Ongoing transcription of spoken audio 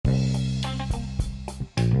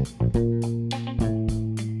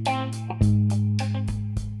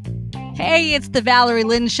Hey, it's the Valerie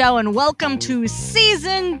Lynn Show, and welcome to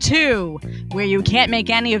Season 2, where you can't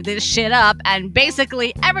make any of this shit up, and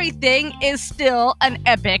basically everything is still an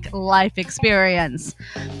epic life experience.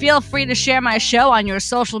 Feel free to share my show on your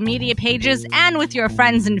social media pages and with your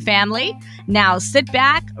friends and family. Now sit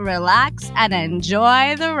back, relax, and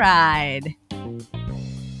enjoy the ride.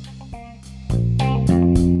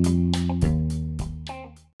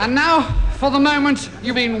 And now, for the moment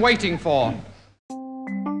you've been waiting for.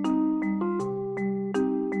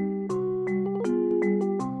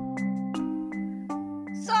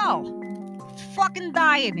 So, fucking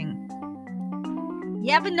dieting.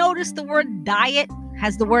 You ever notice the word diet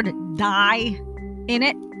has the word die in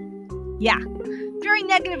it? Yeah. Very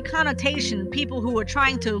negative connotation, people who are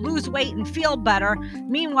trying to lose weight and feel better.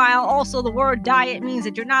 Meanwhile, also the word diet means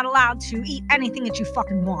that you're not allowed to eat anything that you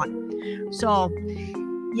fucking want. So,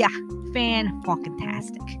 yeah,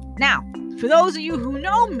 fan-fucking-tastic. Now, for those of you who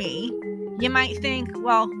know me, you might think,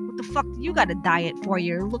 well, what the fuck do you got a diet for?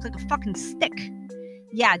 You look like a fucking stick.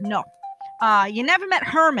 Yeah, no. You never met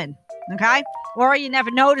Herman, okay? Or you never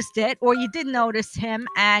noticed it, or you did notice him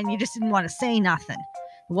and you just didn't want to say nothing.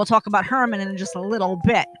 We'll talk about Herman in just a little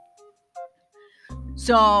bit.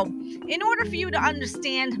 So, in order for you to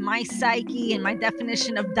understand my psyche and my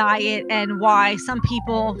definition of diet and why some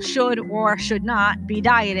people should or should not be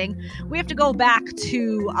dieting, we have to go back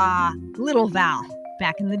to Little Val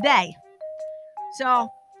back in the day. So,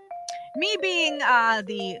 me being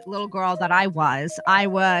the little girl that I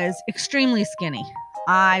was extremely skinny.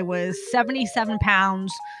 I was 77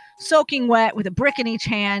 pounds, soaking wet with a brick in each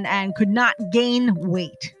hand, and could not gain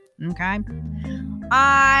weight. Okay?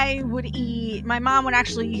 I would eat, my mom would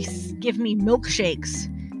actually give me milkshakes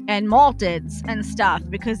and malteds and stuff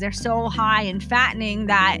because they're so high and fattening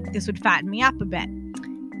that this would fatten me up a bit.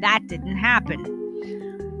 That didn't happen.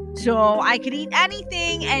 So I could eat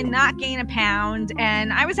anything and not gain a pound.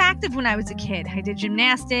 And I was active when I was a kid. I did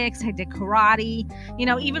gymnastics, I did karate,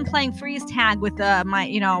 even playing freeze tag with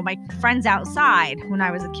my friends outside when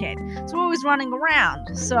I was a kid. So I was running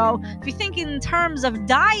around. So if you think in terms of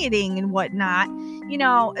dieting and whatnot,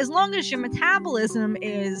 as long as your metabolism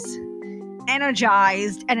is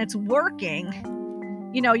energized and it's working,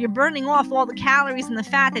 you're burning off all the calories and the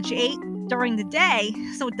fat that you ate during the day.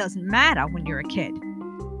 So it doesn't matter when you're a kid.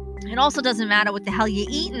 It also doesn't matter what the hell you're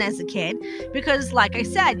eating as a kid because, like I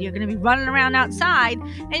said, you're going to be running around outside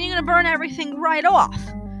and you're going to burn everything right off.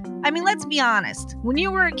 I mean, let's be honest. When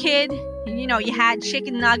you were a kid, you had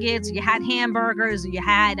chicken nuggets, you had hamburgers, you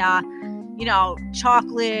had,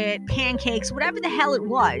 chocolate, pancakes, whatever the hell it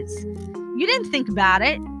was. You didn't think about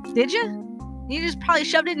it, did you? You just probably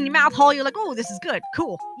shoved it in your mouth hole. You're like, oh, this is good.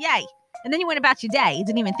 Cool. Yay. And then you went about your day. You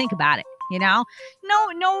didn't even think about it. No,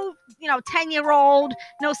 10-year-old,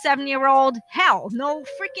 no 7-year-old, hell, no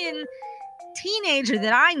freaking teenager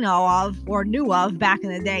that I know of or knew of back in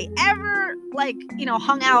the day ever,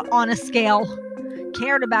 hung out on a scale,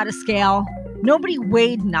 cared about a scale. Nobody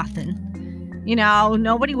weighed nothing.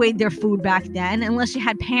 Nobody weighed their food back then unless you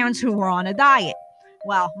had parents who were on a diet.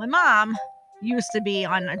 Well, my mom used to be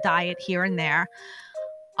on a diet here and there.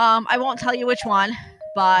 I won't tell you which one,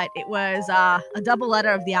 but it was a double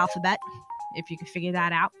letter of the alphabet, if you could figure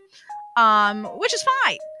that out, which is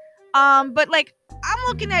fine. But I'm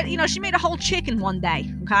looking at, she made a whole chicken one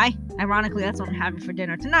day, okay? Ironically, that's what I'm having for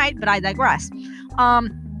dinner tonight, but I digress.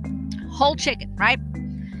 Whole chicken, right?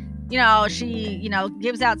 She,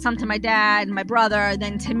 gives out some to my dad and my brother,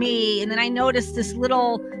 then to me, and then I noticed this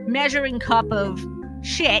little measuring cup of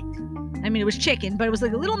shit. I mean, it was chicken, but it was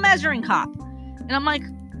like a little measuring cup. And I'm like,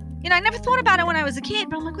 I never thought about it when I was a kid,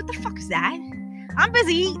 but I'm like, what the fuck is that? I'm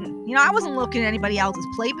busy eating. I wasn't looking at anybody else's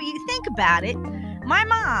plate, but you think about it. My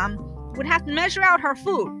mom would have to measure out her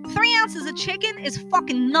food. 3 ounces of chicken is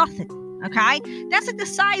fucking nothing, okay? That's like the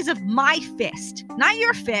size of my fist. Not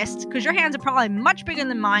your fist, because your hands are probably much bigger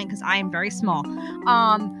than mine, because I am very small.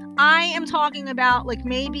 I am talking about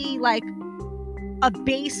maybe a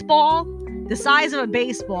baseball, the size of a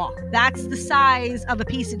baseball. That's the size of a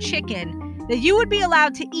piece of chicken that you would be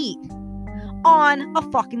allowed to eat on a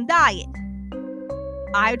fucking diet.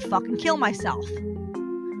 I'd fucking kill myself.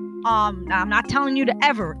 Now I'm not telling you to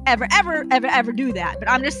ever do that, but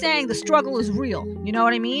I'm just saying the struggle is real. You know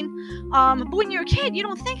what I mean? But when you're a kid, you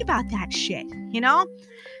don't think about that shit,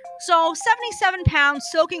 So 77 pounds,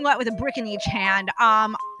 soaking wet with a brick in each hand,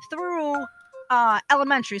 through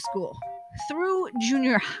elementary school, through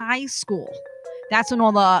junior high school. That's when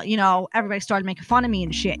all the, everybody started making fun of me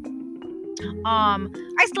and shit.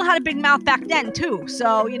 I still had a big mouth back then too.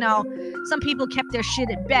 So, some people kept their shit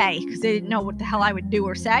at bay because they didn't know what the hell I would do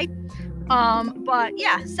or say. But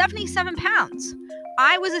yeah, 77 pounds.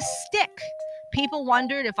 I was a stick. People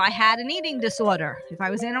wondered if I had an eating disorder, if I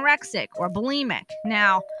was anorexic or bulimic.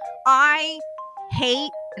 Now, I hate,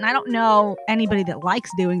 and I don't know anybody that likes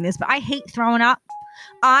doing this, but I hate throwing up.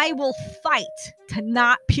 I will fight to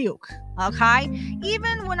not puke, okay?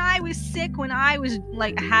 Even when I was sick, when I was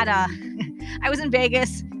I was in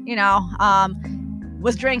Vegas,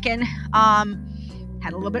 was drinking,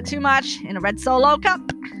 had a little bit too much in a red Solo cup,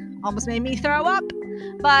 almost made me throw up,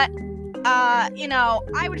 but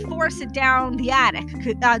I would force it down the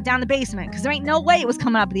attic, down the basement, because there ain't no way it was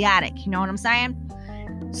coming up the attic, you know what I'm saying?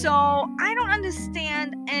 So I don't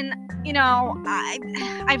understand, and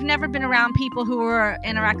I've never been around people who are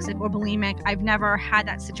anorexic or bulimic. I've never had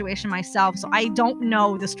that situation myself, so I don't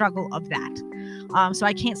know the struggle of that. So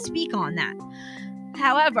I can't speak on that.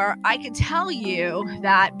 However, I can tell you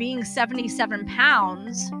that being 77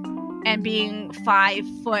 pounds and being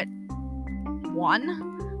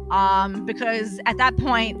 5'1", because at that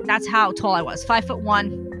point, that's how tall I was,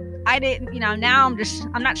 5'1". I didn't, now I'm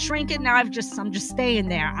not shrinking. Now I'm just staying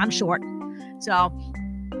there. I'm short. So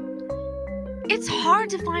it's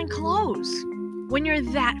hard to find clothes when you're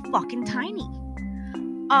that fucking tiny.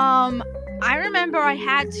 I remember I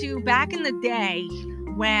had to, back in the day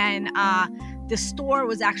when the store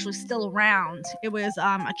was actually still around. It was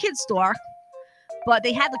a kid's store, but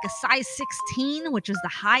they had like a size 16, which was the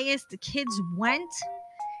highest the kids went.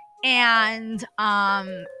 And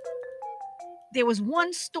there was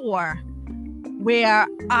one store where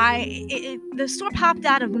the store popped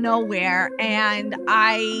out of nowhere, and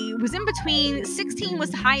I was in between. 16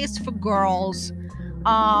 was the highest for girls. 2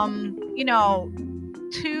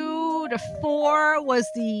 to 4 was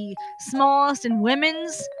the smallest in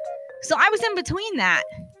women's. So I was in between that.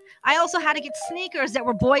 I also had to get sneakers that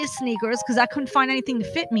were boys' sneakers because I couldn't find anything to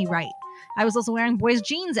fit me right. I was also wearing boys'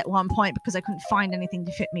 jeans at one point because I couldn't find anything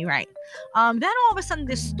to fit me right. Then all of a sudden,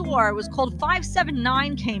 this store was called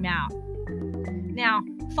 579 came out. Now,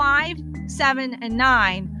 5, 7, and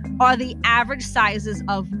 9 are the average sizes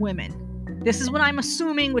of women. This is what I'm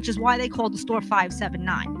assuming, which is why they called the store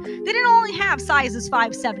 579. They didn't only have sizes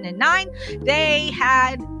 5, 7, and 9. They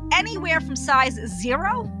had anywhere from size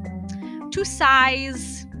 0 to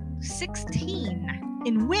size 16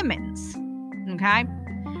 in women's. Okay?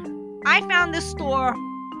 I found this store,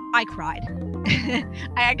 I cried.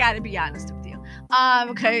 I gotta be honest with you.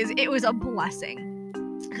 Because it was a blessing.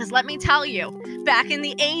 Because let me tell you, back in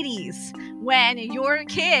the 80s, when you're a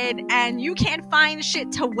kid and you can't find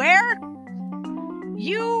shit to wear,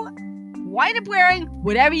 you wind up wearing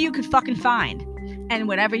whatever you could fucking find. And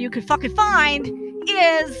whatever you could fucking find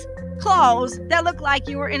is clothes that look like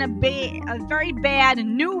you were in a very bad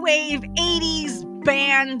new wave 80s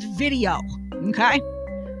band video. Okay?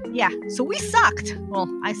 Yeah, so we sucked. Well,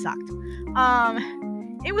 I sucked.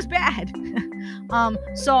 It was bad.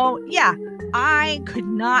 So yeah, I could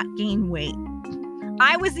not gain weight.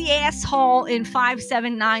 I was the asshole in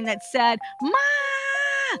 579 that said, "Ma,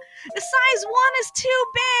 the size 1 is too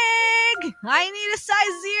big. I need a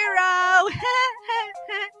size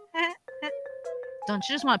 0." Don't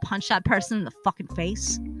you just want to punch that person in the fucking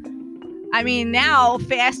face? I mean, now,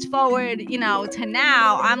 fast forward, to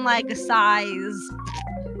now, I'm like a size...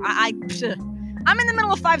 I'm in the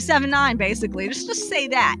middle of 5'7", basically. Just say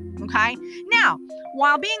that, okay? Now,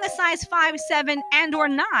 while being a size 5'7" and or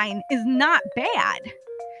 9 is not bad,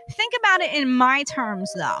 think about it in my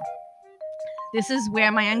terms, though. This is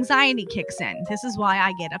where my anxiety kicks in. This is why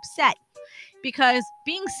I get upset. Because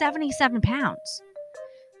being 77 pounds,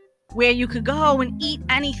 where you could go and eat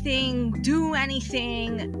anything, do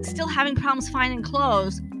anything, still having problems finding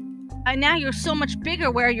clothes, and now you're so much bigger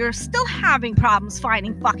where you're still having problems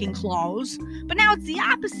finding fucking clothes, but now it's the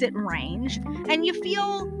opposite range, and you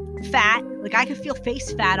feel fat. Like, I can feel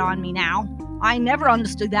face fat on me now. I never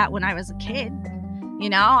understood that when I was a kid.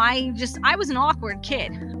 I was an awkward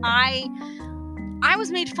kid. I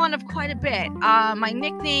was made fun of quite a bit. My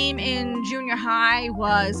nickname in junior high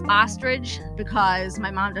was Ostrich because my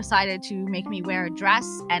mom decided to make me wear a dress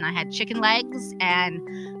and I had chicken legs, and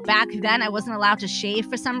back then I wasn't allowed to shave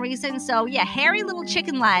for some reason. So yeah, hairy little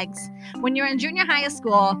chicken legs when you're in junior high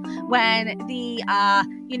school, when the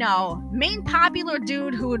main popular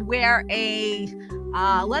dude who would wear a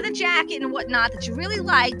leather jacket and whatnot that you really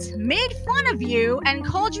liked made fun of you and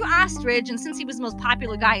called you Ostrich, and since he was the most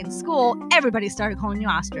popular guy in school, everybody started calling you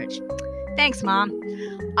Ostrich. Thanks, Mom.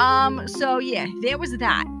 So yeah, there was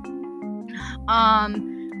that.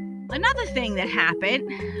 Another thing that happened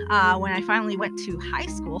when I finally went to high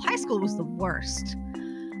school was the worst.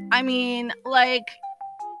 I mean, like,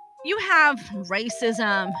 you have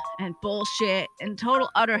racism and bullshit and total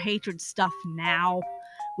utter hatred stuff now,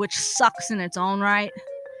 which sucks in its own right.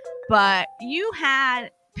 But you had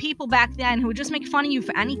people back then who would just make fun of you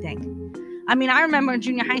for anything. I mean, I remember in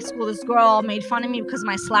junior high school, this girl made fun of me because of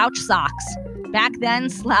my slouch socks. Back then,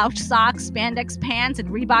 slouch socks, spandex pants, and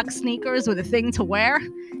Reebok sneakers were the thing to wear.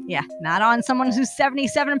 Yeah, not on someone who's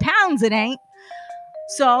 77 pounds, it ain't.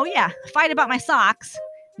 So, yeah, fight about my socks.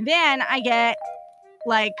 Then I get,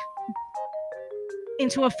 like,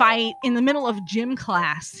 into a fight in the middle of gym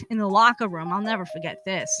class in the locker room. I'll never forget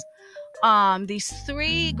this. These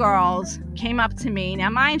 3 girls came up to me. Now,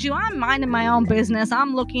 mind you, I'm minding my own business.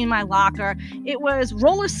 I'm looking in my locker. It was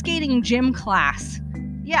roller skating gym class.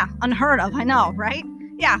 Yeah, unheard of, I know, right?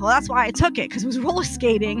 Yeah, well, that's why I took it, because it was roller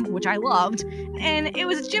skating, which I loved, and it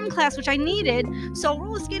was a gym class, which I needed, so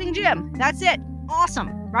roller skating gym, that's it. Awesome,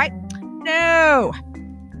 right? No!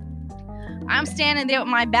 I'm standing there with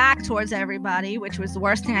my back towards everybody, which was the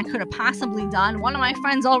worst thing I could have possibly done. One of my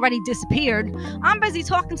friends already disappeared. I'm busy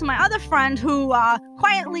talking to my other friend who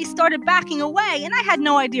quietly started backing away, and I had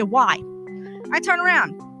no idea why. I turn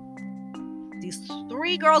around. These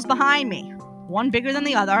 3 girls behind me, one bigger than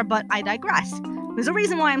the other, but I digress. There's a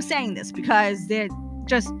reason why I'm saying this, because they're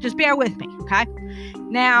just bear with me, okay?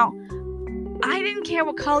 Now, I didn't care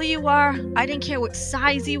what color you were. I didn't care what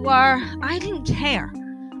size you were. I didn't care.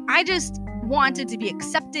 I just wanted to be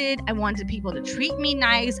accepted. I wanted people to treat me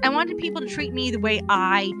nice. I wanted people to treat me the way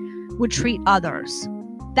I would treat others.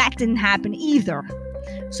 That didn't happen either.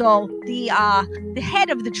 So the head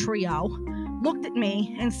of the trio looked at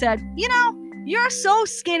me and said, "You know, you're so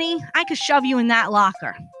skinny, I could shove you in that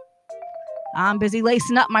locker." I'm busy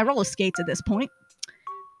lacing up my roller skates at this point.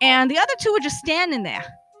 And the other 2 were just standing there.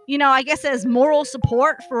 You know, I guess as moral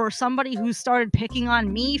support for somebody who started picking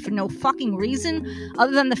on me for no fucking reason,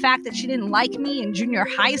 other than the fact that she didn't like me in junior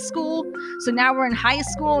high school. So now we're in high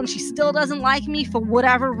school and she still doesn't like me for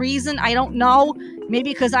whatever reason. I don't know. Maybe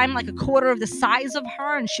because I'm like a quarter of the size of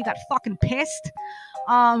her and she got fucking pissed.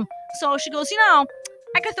 So she goes, "You know,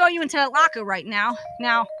 I could throw you into that locker right now."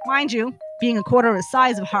 Now, mind you, being a quarter of the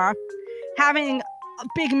size of her, having a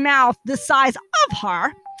big mouth the size of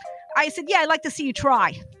her, I said, "Yeah, I'd like to see you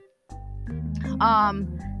try."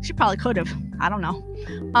 She probably could have. I don't know.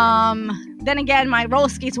 Then again, my roller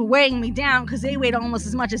skates were weighing me down because they weighed almost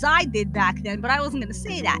as much as I did back then, but I wasn't going to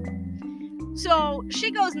say that. So she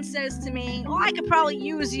goes and says to me, "Oh, I could probably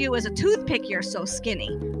use you as a toothpick. You're so skinny."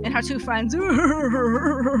 And her 2 friends, I'm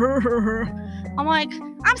like,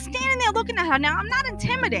 I'm standing there looking at her. Now, I'm not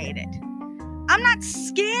intimidated. I'm not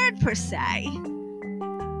scared per se.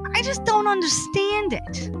 I just don't understand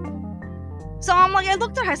it. So I'm like, I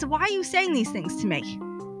looked at her, I said, "Why are you saying these things to me?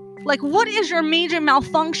 Like, what is your major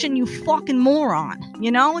malfunction, you fucking moron?"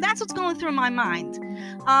 You know, that's what's going through my mind.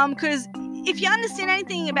 Because if you understand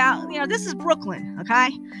anything about, you know, this is Brooklyn,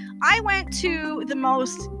 okay? I went to the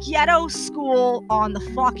most ghetto school on the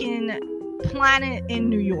fucking planet in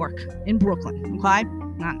New York, in Brooklyn, okay?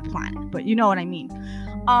 Not the planet, but you know what I mean.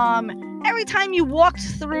 Every time you walked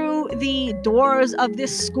through the doors of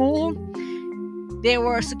this school, there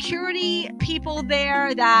were security people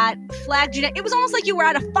there that flagged you down. It was almost like you were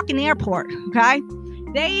at a fucking airport, okay?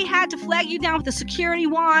 They had to flag you down with the security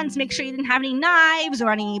wands, make sure you didn't have any knives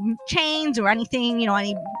or any chains or anything, you know,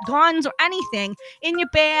 any guns or anything in your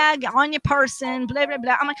bag, on your person, blah, blah,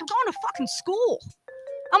 blah. I'm like, I'm going to fucking school.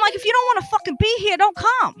 I'm like, if you don't want to fucking be here, don't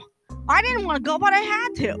come. I didn't want to go, but I had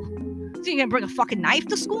to. So you're going to bring a fucking knife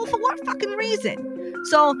to school? For what fucking reason?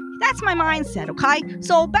 So that's my mindset, okay?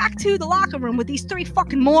 So back to the locker room with these 3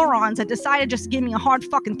 fucking morons that decided just to give me a hard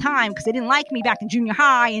fucking time because they didn't like me back in junior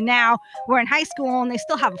high, and now we're in high school and they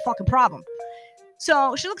still have a fucking problem.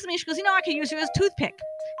 So she looks at me and she goes, "You know, I could use you as a toothpick."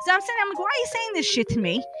 So I'm like, "Why are you saying this shit to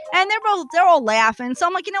me?" And they're all laughing. So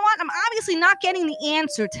I'm like, you know what? I'm obviously not getting the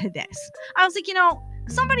answer to this. I was like, you know,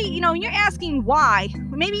 somebody, you know, you're asking why.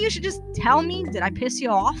 Maybe you should just tell me, did I piss you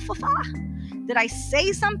off, Fafa? Did I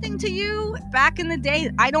say something to you back in the day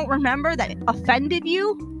that I don't remember that offended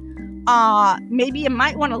you? Maybe you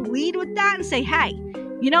might want to lead with that and say, "Hey,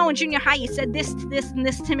 you know, in junior high, you said this, this, and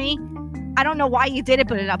this to me. I don't know why you did it,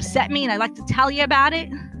 but it upset me, and I'd like to tell you about it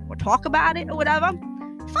or talk about it or whatever."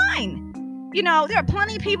 Fine. You know, there are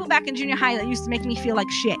plenty of people back in junior high that used to make me feel like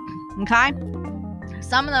shit, okay?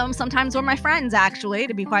 Some of them sometimes were my friends, actually,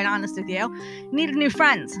 to be quite honest with you. Needed new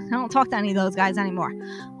friends. I don't talk to any of those guys anymore.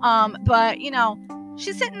 But, you know,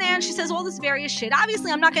 she's sitting there and she says all this various shit.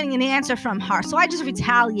 Obviously, I'm not getting an answer from her, so I just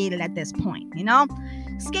retaliated at this point, you know?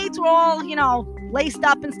 Skates were all, you know, laced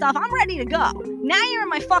up and stuff. I'm ready to go. Now you're in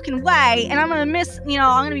my fucking way, and I'm gonna miss,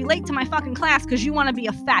 I'm gonna be late to my fucking class because you want to be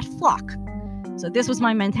a fat fuck. So this was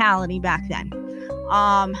my mentality back then.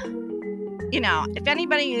 If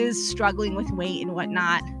anybody is struggling with weight and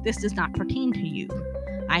whatnot, this does not pertain to you.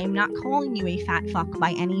 I am not calling you a fat fuck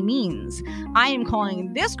by any means. I am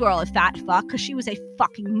calling this girl a fat fuck because she was a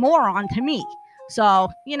fucking moron to me. So,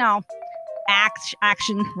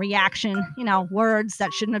 action, reaction, words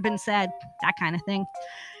that shouldn't have been said, that kind of thing.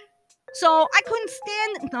 So I couldn't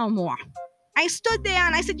stand it no more. I stood there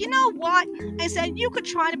and I said, you know what? I said, you could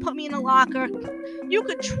try to put me in a locker. You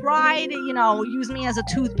could try to, use me as a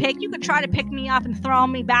toothpick. You could try to pick me up and throw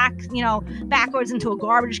me back, backwards into a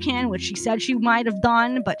garbage can, which she said she might have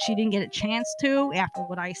done, but she didn't get a chance to after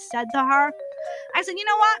what I said to her. I said, you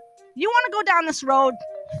know what? You want to go down this road?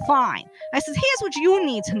 Fine. I said, here's what you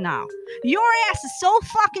need to know. Your ass is so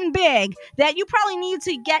fucking big that you probably need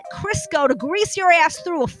to get Crisco to grease your ass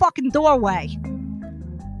through a fucking doorway.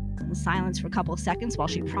 Silence for a couple of seconds while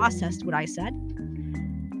she processed what I said.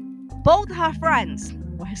 Both her friends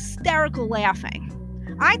were hysterical laughing.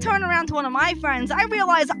 I turned around to one of my friends. I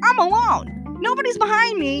realized I'm alone. Nobody's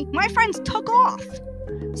behind me. My friends took off.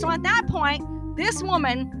 So at that point, this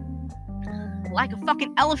woman, like a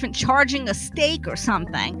fucking elephant charging a steak or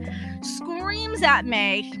something, screams at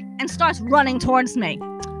me and starts running towards me.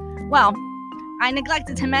 Well, I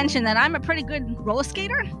neglected to mention that I'm a pretty good roller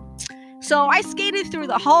skater. So I skated through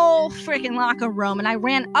the whole freaking locker room and I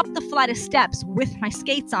ran up the flight of steps with my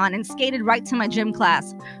skates on and skated right to my gym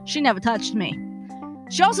class. She never touched me.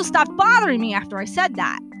 She also stopped bothering me after I said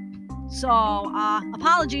that. So,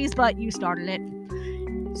 apologies, but you started it.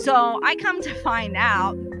 So I come to find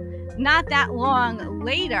out, not that long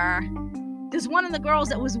later, there's one of the girls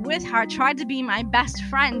that was with her tried to be my best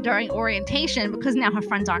friend during orientation because now her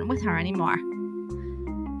friends aren't with her anymore.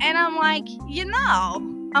 And I'm like, you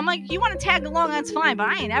want to tag along, that's fine, but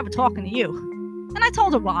I ain't ever talking to you. And I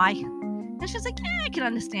told her why. And she's like, I can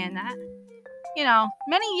understand that.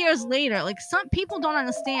 Many years later, some people don't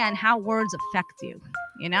understand how words affect you,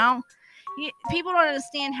 People don't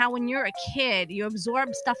understand how when you're a kid, you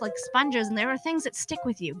absorb stuff like sponges, and there are things that stick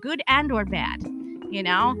with you, good and or bad,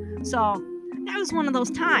 So that was one of those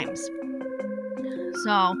times.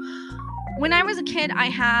 So when I was a kid, I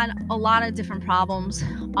had a lot of different problems.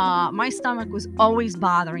 My stomach was always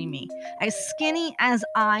bothering me. As skinny as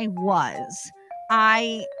I was,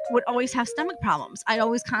 I would always have stomach problems. I'd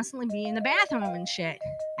always constantly be in the bathroom and shit.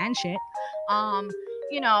 But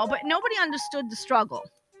nobody understood the struggle.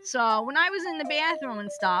 So when I was in the bathroom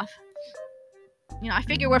and stuff, I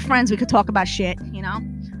figure we're friends. We could talk about shit,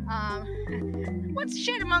 What's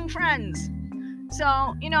shit among friends?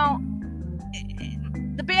 So,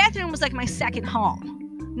 the bathroom was like my second home.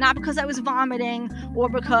 Not because I was vomiting or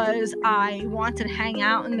because I wanted to hang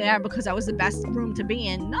out in there because that was the best room to be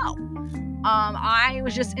in. No. I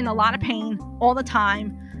was just in a lot of pain all the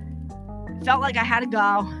time. Felt like I had to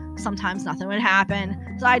go. Sometimes nothing would happen.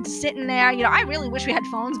 So I'd sit in there. I really wish we had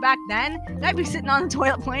phones back then. I'd be sitting on the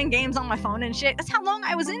toilet playing games on my phone and shit. That's how long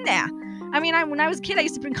I was in there. I mean, when I was a kid, I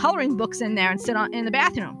used to bring coloring books in there and sit in the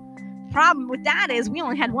bathroom. Problem with that is we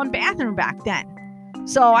only had one bathroom back then.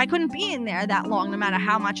 So I couldn't be in there that long no matter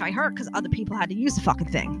how much I hurt because other people had to use the fucking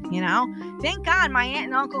thing, Thank God my aunt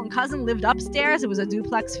and uncle and cousin lived upstairs. It was a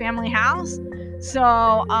duplex family house.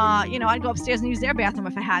 So, I'd go upstairs and use their bathroom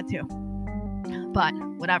if I had to. But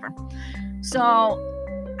whatever. So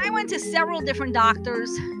I went to several different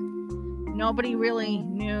doctors. Nobody really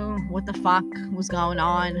knew what the fuck was going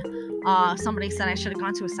on. Somebody said I should have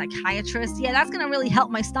gone to a psychiatrist. Yeah, that's going to really help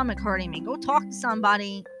my stomach hurting me. Go talk to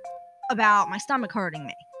somebody about my stomach hurting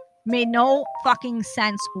me. Made no fucking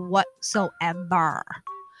sense whatsoever.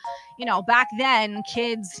 Back then,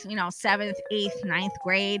 kids, 7th, 8th, 9th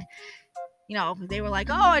grade, they were like,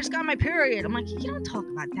 oh, I just got my period. I'm like, you don't talk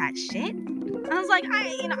about that shit. I was like,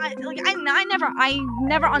 I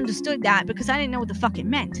never understood that because I didn't know what the fuck it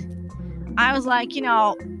meant. I was like,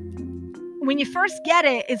 when you first get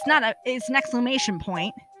it, it's an exclamation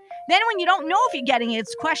point. Then when you don't know if you're getting it,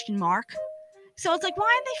 it's a question mark. So it's like,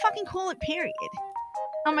 why did they fucking call it period?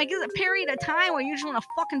 I'm like, is a period of time where you just want to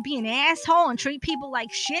fucking be an asshole and treat people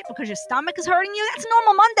like shit because your stomach is hurting you? That's a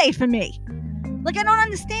normal Monday for me. I don't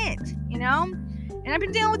understand, And I've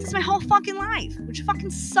been dealing with this my whole fucking life, which fucking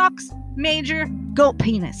sucks major goat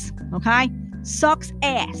penis, okay? Sucks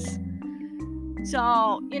ass.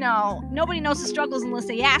 So, nobody knows the struggles unless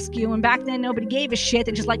they ask you, and back then nobody gave a shit.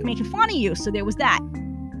 They just liked making fun of you, so there was that.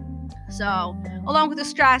 So, along with the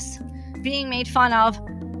stress, being made fun of,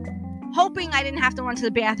 hoping I didn't have to run to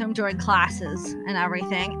the bathroom during classes and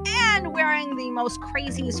everything, and wearing the most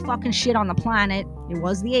craziest fucking shit on the planet. It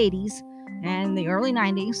was the 80s and the early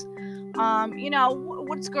 90s.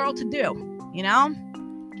 What's a girl to do,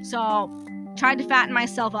 So tried to fatten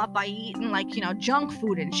myself up by eating junk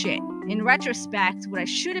food and shit. In retrospect, what I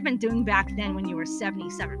should have been doing back then when you were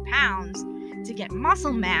 77 pounds to get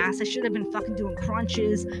muscle mass, I should have been fucking doing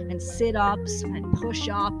crunches and sit-ups and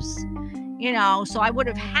push-ups, so I would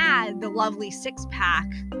have had the lovely six-pack,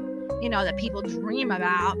 that people dream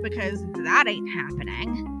about, because that ain't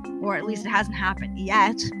happening, or at least it hasn't happened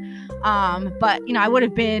yet. But I would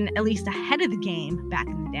have been at least ahead of the game back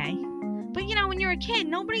in the day. But when you're a kid,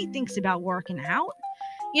 nobody thinks about working out.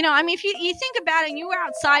 If you think about it, and you were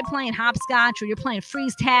outside playing hopscotch, or you're playing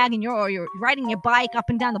freeze tag, and you're riding your bike up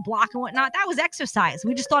and down the block and whatnot, that was exercise.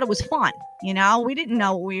 We just thought it was fun. We didn't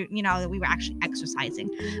know that we were actually exercising.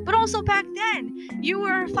 But also back then, you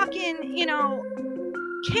were a fucking,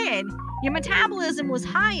 kid. Your metabolism was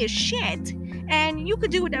high as shit, and you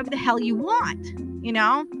could do whatever the hell you want,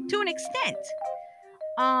 to an extent.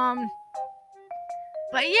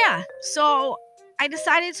 But yeah, so I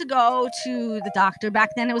decided to go to the doctor. Back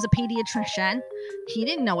then it was a pediatrician. He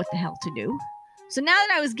didn't know what the hell to do. So now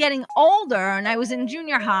that I was getting older and I was in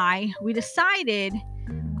junior high, we decided,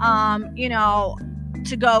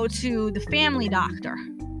 to go to the family doctor.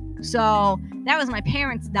 So that was my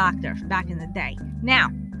parents' doctor back in the day. Now,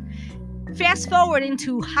 fast forward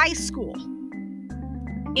into high school,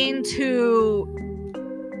 into,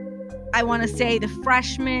 I want to say, the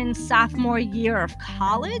freshman, sophomore year of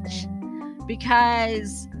college,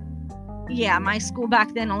 because, my school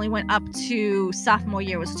back then only went up to sophomore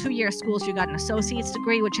year. It was a 2-year school, so you got an associate's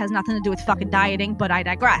degree, which has nothing to do with fucking dieting, but I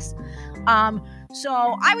digress.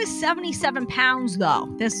 So I was 77 pounds, though.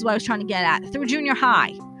 This is what I was trying to get at. Through junior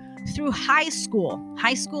high. Through high school.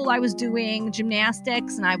 High school, I was doing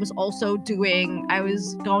gymnastics, and I was going to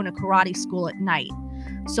karate school at night.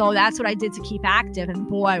 So that's what I did to keep active, and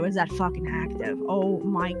boy, was that fucking active. Oh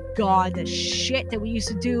my God, the shit that we used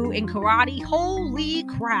to do in karate. Holy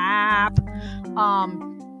crap.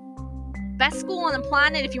 Best school on the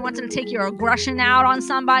planet if you wanted to take your aggression out on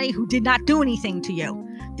somebody who did not do anything to you.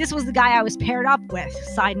 This was the guy I was paired up with.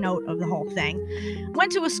 Side note of the whole thing.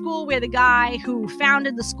 Went to a school where the guy who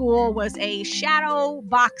founded the school was a shadow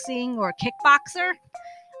boxing or kickboxer.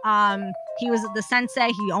 He was the sensei.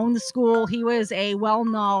 He owned the school. He was a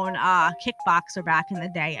well-known kickboxer back in the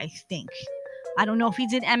day, I think. I don't know if he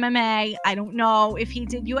did MMA. I don't know if he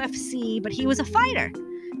did UFC, but he was a fighter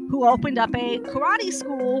who opened up a karate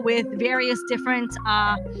school with various different,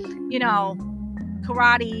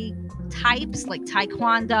 karate types, like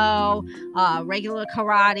taekwondo, regular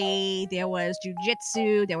karate. There was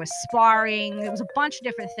jujitsu. There was sparring. There was a bunch of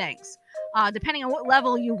different things. Depending on what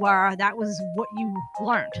level you were, that was what you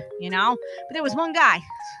learned, But there was one guy.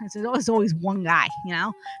 There was always one guy, There's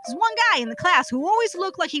one guy in the class who always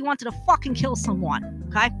looked like he wanted to fucking kill someone,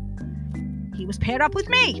 okay? He was paired up with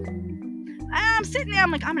me. I'm sitting there,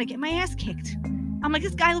 I'm like, I'm gonna get my ass kicked. I'm like,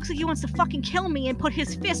 this guy looks like he wants to fucking kill me and put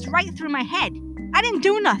his fist right through my head. I didn't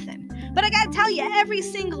do nothing. But I gotta tell you, every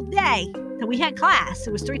single day that we had class,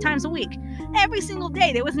 it was 3 times a week, every single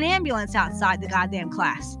day there was an ambulance outside the goddamn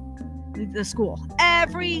class. The school,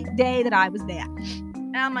 every day that I was there.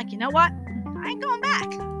 And I'm like, you know what? I ain't going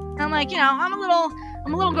back. And I'm like, I'm a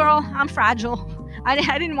little girl. I'm fragile. I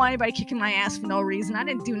didn't want anybody kicking my ass for no reason. I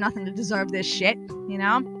didn't do nothing to deserve this shit,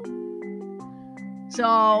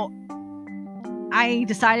 So I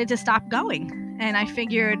decided to stop going. And I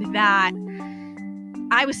figured that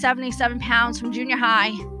I was 77 pounds from junior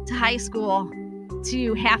high to high school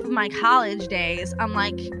to half of my college days. I'm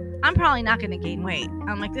like, I'm probably not going to gain weight.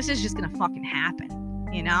 I'm like, this is just going to fucking happen,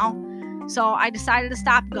 So I decided to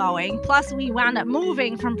stop going. Plus, we wound up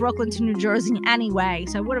moving from Brooklyn to New Jersey anyway.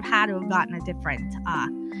 So I would have had to have gotten a different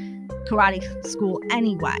karate school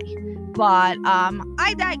anyway. But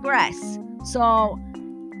I digress. So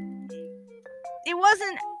it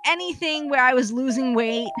wasn't anything where I was losing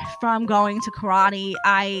weight from going to karate.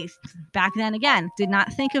 I, back then again, did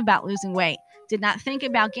not think about losing weight. Did not think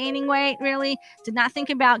about gaining weight, really. Did not think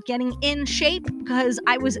about getting in shape because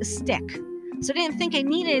I was a stick. So I didn't think I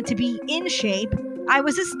needed to be in shape. I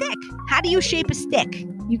was a stick. How do you shape a stick?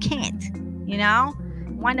 You can't,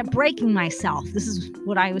 Wind up breaking myself. This is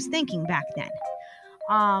what I was thinking back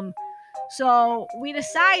then. So we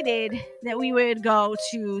decided that we would go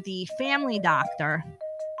to the family doctor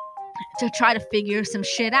to try to figure some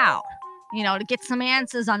shit out, to get some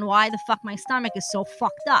answers on why the fuck my stomach is so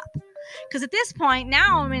fucked up. Because at this point,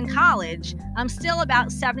 now I'm in college. I'm still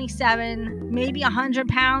about 77, maybe 100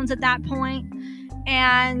 pounds at that point.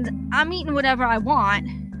 And I'm eating whatever I want.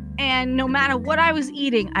 And no matter what I was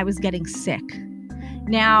eating, I was getting sick.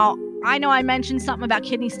 Now, I know I mentioned something about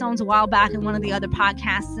kidney stones a while back in one of the other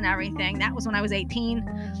podcasts and everything. That was when I was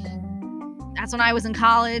 18. That's when I was in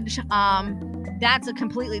college. That's a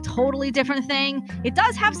completely, totally different thing. It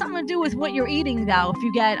does have something to do with what you're eating, though. If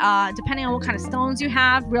you get, depending on what kind of stones you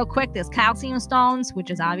have, real quick, there's calcium stones,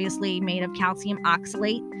 which is obviously made of calcium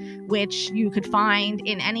oxalate, which you could find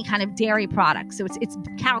in any kind of dairy product. So it's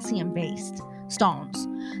calcium-based stones.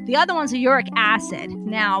 The other ones are uric acid.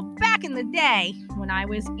 Now, back in the day, when I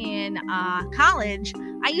was in college,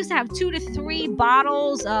 I used to have 2 to 3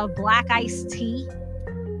 bottles of black iced tea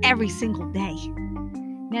every single day.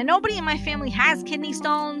 Now, nobody in my family has kidney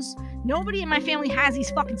stones. Nobody in my family has these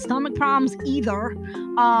fucking stomach problems either.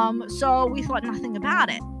 So we thought nothing about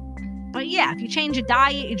it. But yeah, if you change your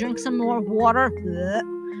diet, you drink some more water.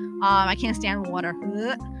 I can't stand water.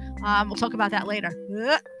 We'll talk about that later.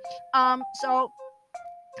 So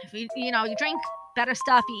if you drink better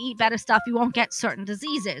stuff, you eat better stuff, you won't get certain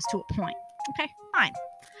diseases to a point. Okay, fine.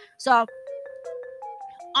 So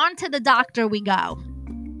on to the doctor we go.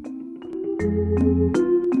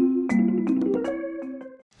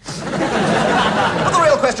 But the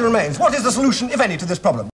real question remains, what is the solution, if any, to this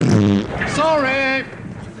problem? Sorry.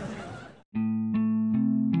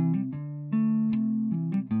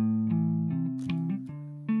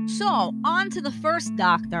 So, on to the first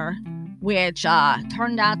doctor, which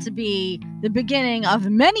turned out to be the beginning of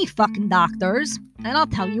many fucking doctors, and I'll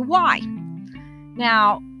tell you why.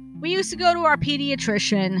 Now, we used to go to our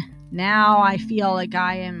pediatrician. Now I feel like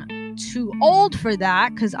I am too old for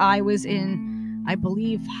that because I was in, I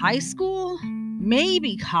believe, high school,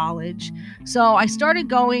 maybe college. So I started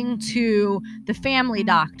going to the family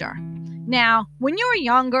doctor. Now, when you were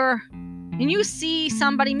younger and you see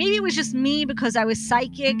somebody, maybe it was just me because I was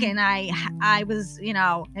psychic and I was,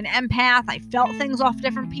 an empath. I felt things off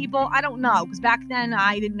different people. I don't know, because back then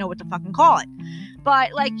I didn't know what to fucking call it.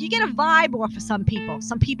 But like, you get a vibe off of some people.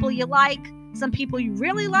 Some people you like, some people you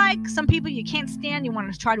really like, some people you can't stand, you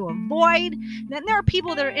want to try to avoid. Then there are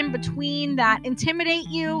people that are in between that intimidate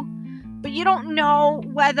you, but you don't know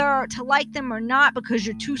whether to like them or not because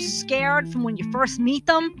you're too scared from when you first meet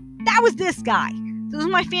them. That was this guy. This was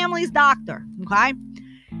my family's doctor, okay?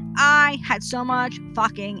 I had so much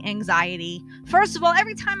fucking anxiety. First of all,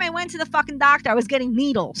 every time I went to the fucking doctor, I was getting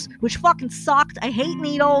needles, which fucking sucked. I hate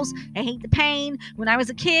needles. I hate the pain. When I was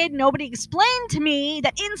a kid, nobody explained to me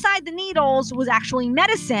that inside the needles was actually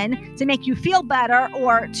medicine to make you feel better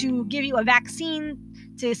or to give you a vaccine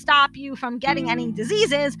to stop you from getting any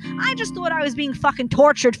diseases. I just thought I was being fucking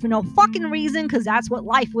tortured for no fucking reason because that's what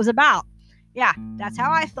life was about. Yeah, that's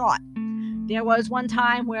how I thought. There was one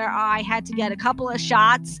time where I had to get a couple of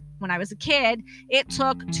shots when I was a kid. It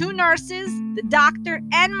took 2 nurses, the doctor,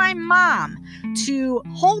 and my mom to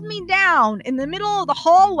hold me down in the middle of the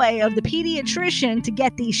hallway of the pediatrician to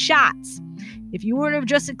get these shots. If you would have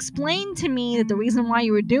just explained to me that the reason why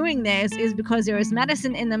you were doing this is because there is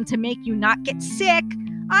medicine in them to make you not get sick,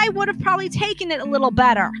 I would have probably taken it a little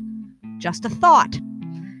better. Just a thought.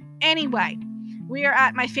 Anyway, we are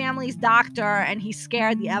at my family's doctor, and he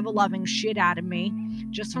scared the ever-loving shit out of me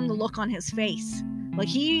just from the look on his face. Like,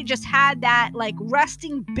 he just had that, like,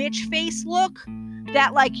 resting bitch face look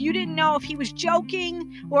that, like, you didn't know if he was joking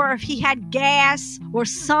or if he had gas or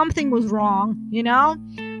something was wrong,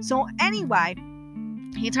 So anyway,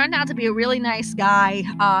 he turned out to be a really nice guy,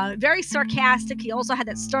 very sarcastic. He also had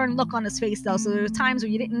that stern look on his face, though, so there were times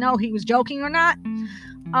where you didn't know he was joking or not.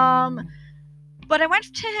 But I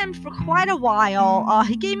went to him for quite a while.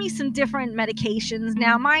 He gave me some different medications.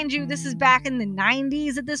 Now, mind you, this is back in the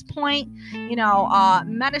 90s at this point.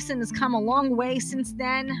 Medicine has come a long way since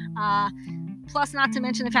then. Plus, not to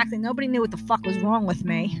mention the fact that nobody knew what the fuck was wrong with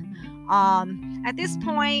me. At this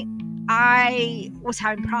point, I was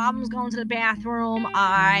having problems going to the bathroom.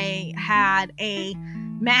 I had a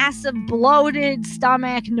massive bloated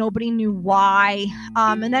stomach. Nobody knew why.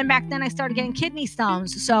 And then back then I started getting kidney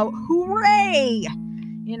stones. So hooray,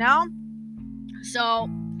 So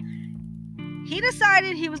he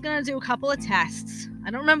decided he was going to do a couple of tests. I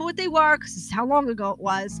don't remember what they were because this is how long ago it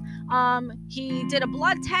was. He did a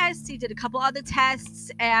blood test. He did a couple other tests,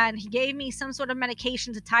 and he gave me some sort of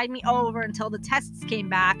medication to tide me over until the tests came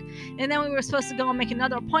back. And then we were supposed to go and make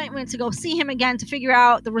another appointment to go see him again to figure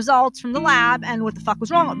out the results from the lab and what the fuck was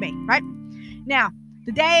wrong with me, right? Now,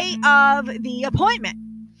 the day of the appointment,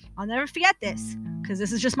 I'll never forget this because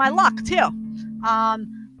this is just my luck too.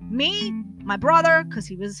 Me, my brother, because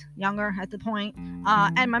he was younger at the point,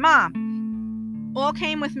 and my mom all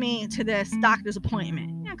came with me to this doctor's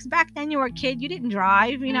appointment. Because back then you were a kid, you didn't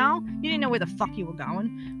drive, you didn't know where the fuck you were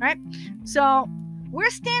going, right? So we're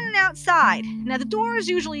standing outside. Now, the door is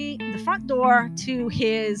usually the front door to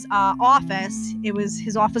his office.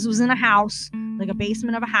 His office was in a house, like a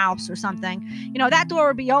basement of a house or something. That door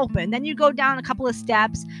would be open. Then you go down a couple of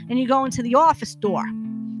steps and you go into the office door.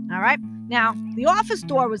 All right. Now, the office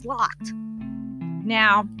door was locked.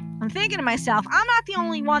 Now, I'm thinking to myself, I'm not the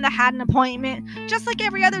only one that had an appointment. Just like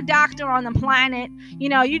every other doctor on the planet,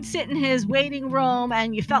 you'd sit in his waiting room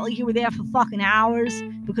and you felt like you were there for fucking hours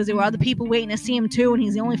because there were other people waiting to see him too, and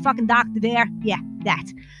he's the only fucking doctor there. Yeah, that.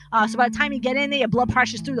 So by the time you get in there, your blood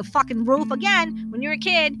pressure's through the fucking roof. Again, when you're a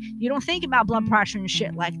kid, you don't think about blood pressure and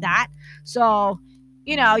shit like that. So,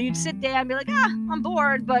 you'd sit there and be like, I'm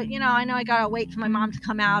bored, but, I know I gotta wait for my mom to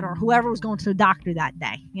come out or whoever was going to the doctor that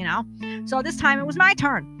day, So this time it was my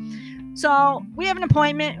turn. So we have an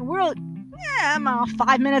appointment. We're, I don't know,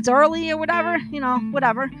 5 minutes early or whatever,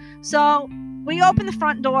 whatever. So we open the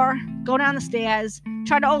front door, go down the stairs,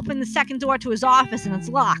 try to open the second door to his office, and it's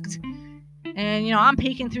locked. And, I'm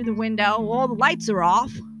peeking through the window. All the lights are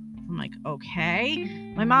off. I'm like, okay.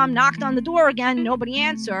 My mom knocked on the door again. Nobody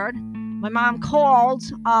answered. My mom called,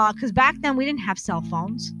 because back then we didn't have cell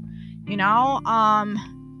phones, well,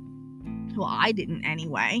 I didn't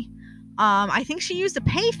anyway. I think she used a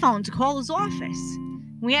payphone to call his office.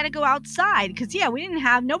 We had to go outside because,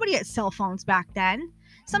 nobody had cell phones back then.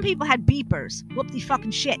 Some people had beepers. Whoopty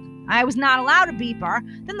fucking shit. I was not allowed a beeper.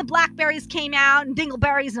 Then the Blackberries came out and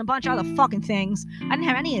Dingleberries and a bunch of other fucking things. I didn't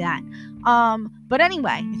have any of that. But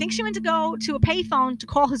anyway, I think she went to go to a payphone to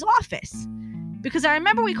call his office. Because I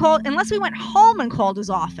remember we called, unless we went home and called his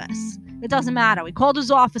office. It doesn't matter. We called his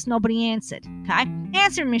office, nobody answered. Okay?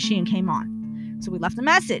 Answering machine came on. So we left a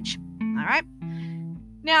message. All right?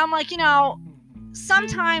 Now, I'm like,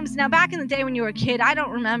 sometimes, now back in the day when you were a kid, I don't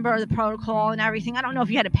remember the protocol and everything. I don't know if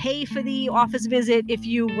you had to pay for the office visit if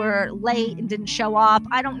you were late and didn't show up.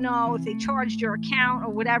 I don't know if they charged your account or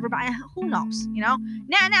whatever, but who knows, Now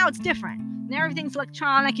it's different. And everything's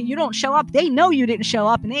electronic and you don't show up, they know you didn't show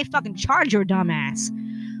up and they fucking charge your dumb ass.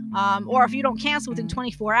 Or if you don't cancel within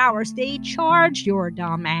 24 hours, they charge your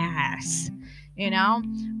dumb ass.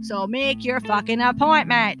 So make your fucking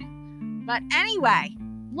appointment. But anyway,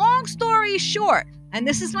 long story short, and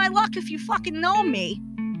this is my luck if you fucking know me,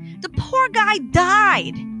 the poor guy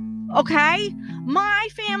died. Okay? My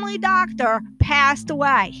family doctor passed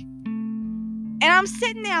away. And I'm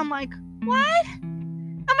sitting there, I'm like, what?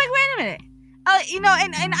 I'm like, wait a minute.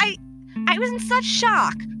 And I was in such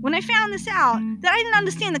shock when I found this out that I didn't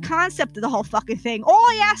understand the concept of the whole fucking thing. All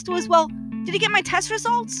I asked was, well, did he get my test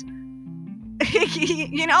results?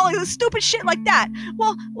 Like stupid shit like that.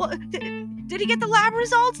 Well, did he get the lab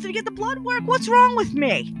results? Did he get the blood work? What's wrong with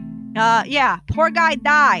me? Yeah, poor guy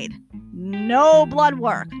died. No blood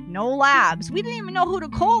work, no labs. We didn't even know who to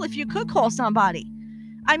call if you could call somebody.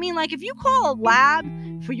 I mean, like, if you call a lab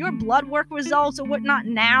for your blood work results or whatnot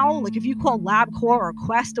now, like if you call LabCorp or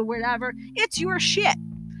Quest or whatever, it's your shit.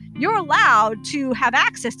 You're allowed to have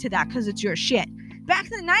access to that because it's your shit. Back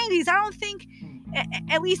in the 90s, I don't think,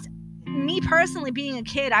 at least me personally being a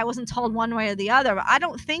kid, I wasn't told one way or the other, but I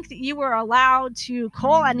don't think that you were allowed to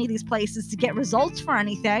call any of these places to get results for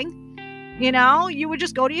anything. You would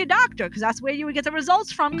just go to your doctor because that's where you would get the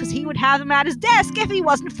results from because he would have them at his desk if he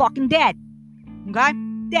wasn't fucking dead. Okay?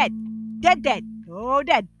 Dead. Oh,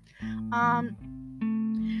 dead.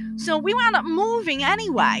 So we wound up moving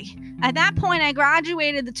anyway. At that point, I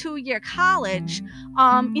graduated the 2-year college.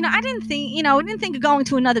 I didn't think of going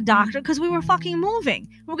to another doctor because we were fucking moving.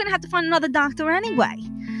 We were going to have to find another doctor anyway.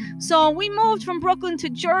 So we moved from Brooklyn to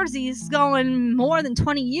Jersey, going more than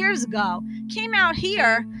 20 years ago. Came out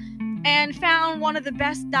here and found one of the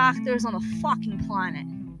best doctors on the fucking planet,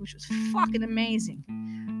 which was fucking amazing.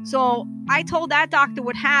 So I told that doctor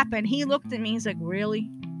what happened. He looked at me. He's like, really?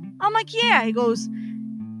 I'm like, yeah. He goes,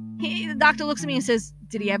 the doctor looks at me and says,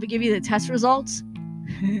 did he ever give you the test results?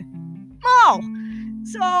 No.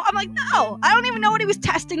 So I'm like, no, I don't even know what he was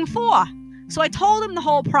testing for. So I told him the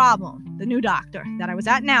whole problem, the new doctor that I was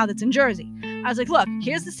at now that's in Jersey. I was like, look,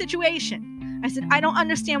 here's the situation. I said, I don't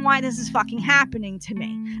understand why this is fucking happening to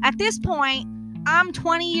me. At this point, I'm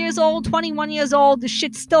 20 years old, 21 years old. This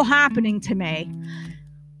shit's still happening to me.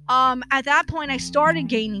 At that point, I started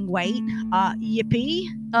gaining weight. Yippee.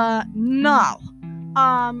 No.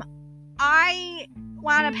 I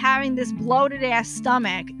wound up having this bloated ass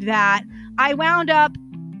stomach that I wound up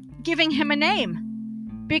giving him a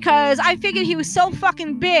name because I figured he was so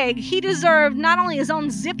fucking big, he deserved not only his own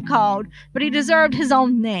zip code, but he deserved his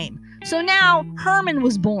own name. So now Herman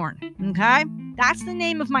was born. Okay. That's the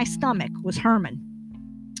name of my stomach, was Herman.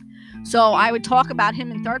 So I would talk about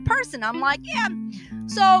him in third person. I'm like, yeah,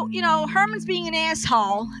 so, Herman's being an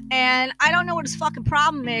asshole, and I don't know what his fucking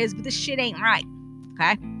problem is, but this shit ain't right,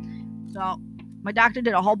 okay? So my doctor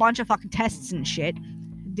did a whole bunch of fucking tests and shit.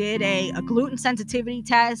 Did a gluten sensitivity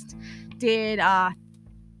test, did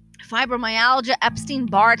fibromyalgia,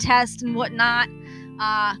 Epstein-Barr test and whatnot,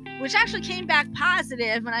 which actually came back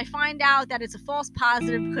positive, and I find out that it's a false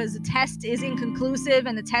positive because the test is inconclusive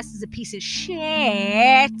and the test is a piece of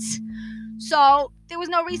shit. So there was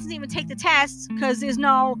no reason to even take the test because there's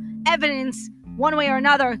no evidence one way or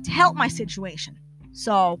another to help my situation.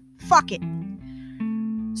 So fuck it.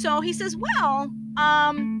 So he says, well,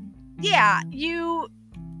 yeah, you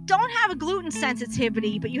don't have a gluten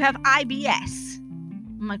sensitivity, but you have IBS.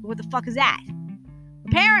 I'm like, what the fuck is that?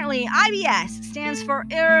 Apparently, IBS stands for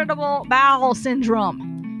irritable bowel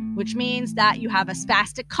syndrome, which means that you have a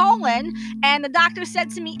spastic colon, and the doctor said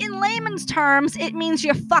to me, in layman's terms, it means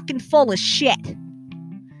you're fucking full of shit.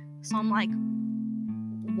 So I'm like,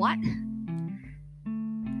 what?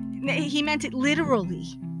 He meant it literally.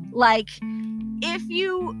 Like, if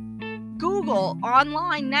you Google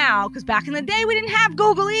online now, because back in the day we didn't have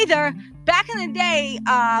Google either. Back in the day,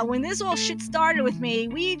 when this whole shit started with me,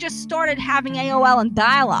 we just started having AOL and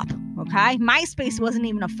dial-up, okay? MySpace wasn't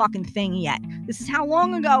even a fucking thing yet. This is how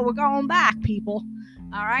long ago we're going back, people,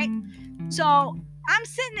 all right? So I'm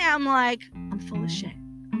sitting there, I'm like, I'm full of shit.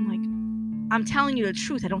 I'm like, I'm telling you the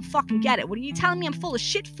truth. I don't fucking get it. What are you telling me I'm full of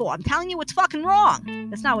shit for? I'm telling you what's fucking wrong.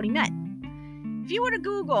 That's not what he meant. If you were to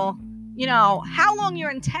Google, how long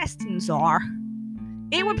your intestines are,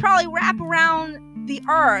 it would probably wrap around the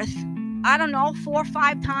earth, I don't know, 4 or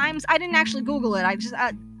 5 times. I didn't actually Google it.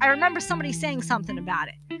 I remember somebody saying something about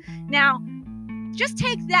it. Now, just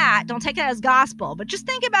take that. Don't take it as gospel, but just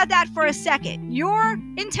think about that for a second. Your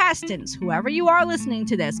intestines, whoever you are listening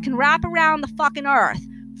to this, can wrap around the fucking earth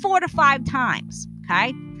 4 to 5 times,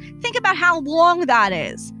 okay? Think about how long that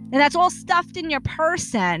is. And that's all stuffed in your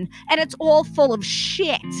person, and it's all full of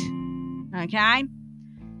shit, okay?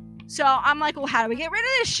 So I'm like, well, how do we get rid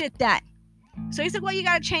of this shit then? So he's like, well, you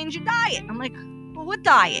got to change your diet. I'm like, well, what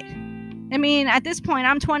diet? I mean, at this point,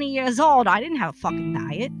 I'm 20 years old. I didn't have a fucking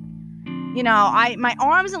diet. My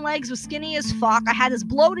arms and legs were skinny as fuck. I had this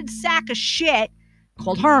bloated sack of shit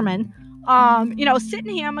called Herman,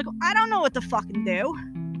 sitting here. I'm like, I don't know what to fucking do.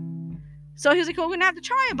 So he's like, well, we're going to have to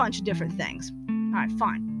try a bunch of different things. All right,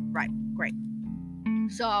 fine. Right, great.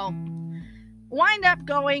 So wind up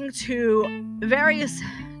going to various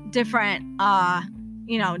different,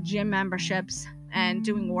 gym memberships and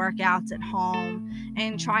doing workouts at home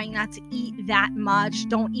and trying not to eat that much.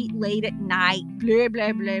 Don't eat late at night. Blah,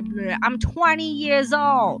 blah, blah, blah. I'm 20 years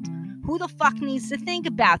old. Who the fuck needs to think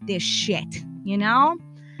about this shit,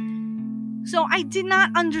 So I did not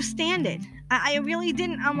understand it. I really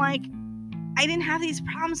didn't. I'm like, I didn't have these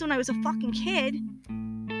problems when I was a fucking kid.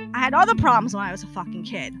 I had other problems when I was a fucking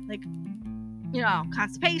kid. Like,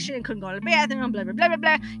 constipation, couldn't go to the bathroom, blah, blah, blah, blah,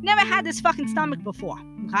 blah. Never had this fucking stomach before,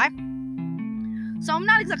 okay? So I'm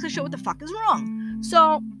not exactly sure what the fuck is wrong.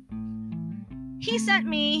 So he sent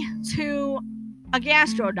me to a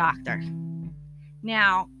gastro doctor.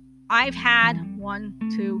 Now, I've had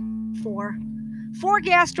 4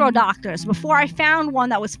 gastro doctors before I found one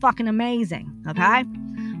that was fucking amazing, okay?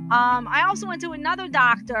 I also went to another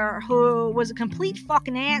doctor who was a complete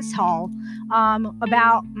fucking asshole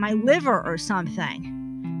about my liver or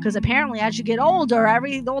something. Because apparently as you get older,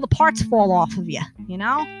 all the parts fall off of you,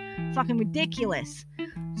 Fucking ridiculous.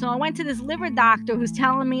 So I went to this liver doctor who's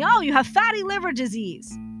telling me, oh, you have fatty liver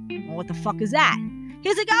disease. Well, what the fuck is that?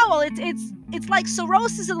 He's like, oh, well, it's like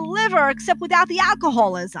cirrhosis of the liver except without the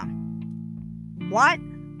alcoholism. What?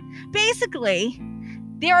 Basically,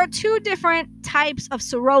 there are 2 different types of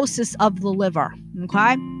cirrhosis of the liver,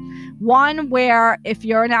 okay? One where if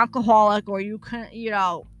you're an alcoholic or you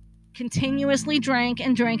continuously drink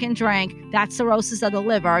and drink and drink, that's cirrhosis of the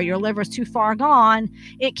liver. Your liver's too far gone.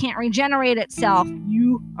 It can't regenerate itself.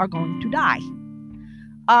 You are going to die.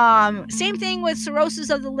 Same thing with cirrhosis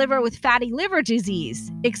of the liver with fatty liver disease,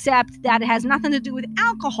 except that it has nothing to do with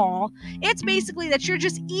alcohol. It's basically that you're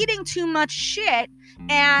just eating too much shit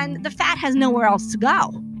and the fat has nowhere else to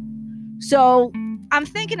go. So I'm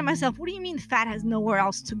thinking to myself, what do you mean the fat has nowhere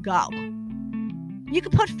else to go? You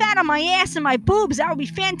could put fat on my ass and my boobs. That would be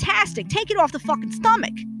fantastic. Take it off the fucking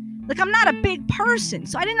stomach. Like, I'm not a big person,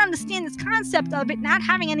 so I didn't understand this concept of it not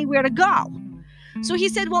having anywhere to go. So he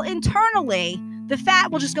said, well, internally, the fat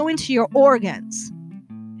will just go into your organs.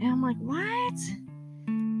 And I'm like, what?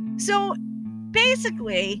 So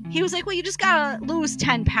basically, he was like, well, you just gotta lose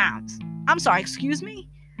 10 pounds. I'm sorry, excuse me?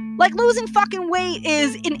 Like, losing fucking weight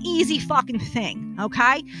is an easy fucking thing,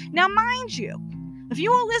 okay? Now, mind you, if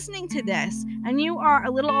you are listening to this and you are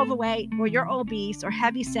a little overweight, or you're obese, or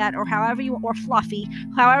heavy set, or or fluffy,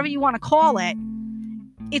 however you want to call it,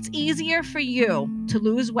 it's easier for you to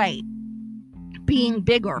lose weight being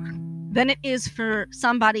bigger than it is for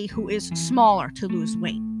somebody who is smaller to lose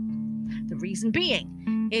weight. The reason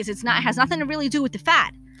being is it has nothing to really do with the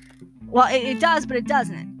fat. Well, it does, but it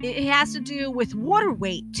doesn't. It has to do with water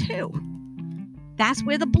weight too. That's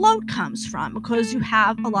where the bloat comes from, because you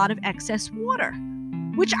have a lot of excess water,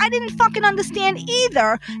 which I didn't fucking understand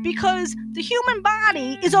either, because the human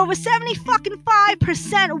body is over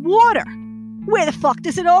 75% water. Where the fuck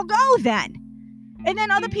does it all go then? And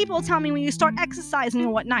then other people tell me when you start exercising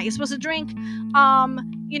and whatnot, you're supposed to drink,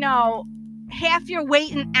 half your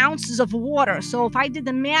weight in ounces of water. So if I did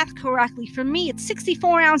the math correctly, for me, it's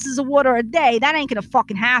 64 ounces of water a day. That ain't gonna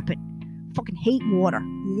fucking happen. Fucking hate water.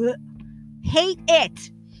 Ugh. Hate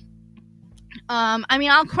it.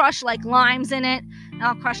 I'll crush like limes in it, and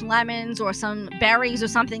I'll crush lemons or some berries or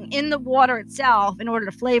something in the water itself in order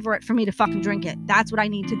to flavor it for me to fucking drink it. That's what I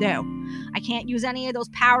need to do. I can't use any of those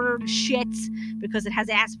powdered shits because it has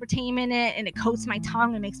aspartame in it and it coats my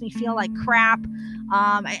tongue and makes me feel like crap.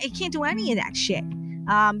 I can't do any of that shit.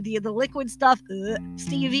 The liquid stuff,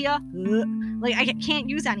 stevia, like I can't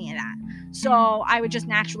use any of that. So I would just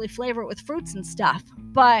naturally flavor it with fruits and stuff.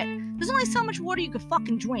 But there's only so much water you could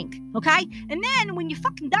fucking drink, okay? And then when you're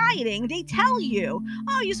fucking dieting, they tell you,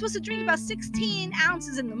 oh, you're supposed to drink about 16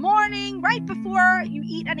 ounces in the morning right before you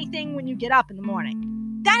eat anything when you get up in the morning.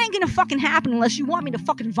 That ain't gonna fucking happen unless you want me to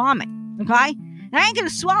fucking vomit, okay? And I ain't gonna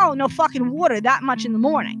swallow no fucking water that much in the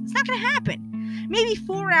morning. It's not gonna happen. Maybe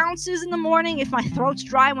 4 ounces in the morning if my throat's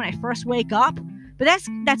dry when I first wake up. But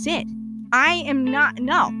that's it. I am not,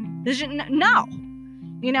 no.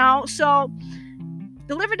 So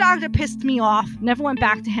the liver doctor pissed me off. Never went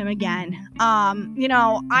back to him again.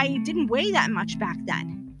 I didn't weigh that much back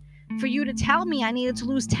then. For you to tell me I needed to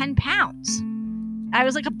lose 10 pounds. I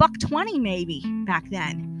was like $120 maybe back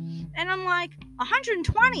then. And I'm like,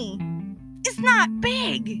 120 is not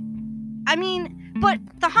big. But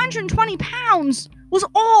the 120 pounds was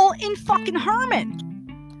all in fucking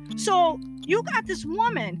Herman. So you got this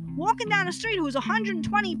woman walking down the street who's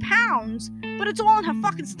 120 pounds, but it's all in her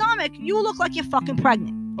fucking stomach. You look like you're fucking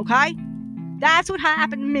pregnant, okay? That's what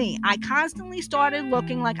happened to me. I constantly started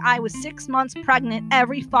looking like I was 6 months pregnant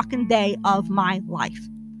every fucking day of my life.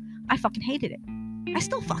 I fucking hated it. I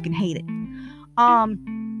still fucking hate it.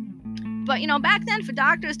 But back then for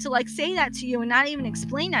doctors to like say that to you and not even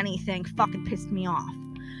explain anything fucking pissed me off.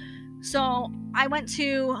 So I went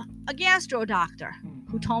to a gastro doctor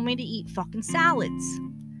who told me to eat fucking salads.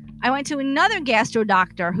 I went to another gastro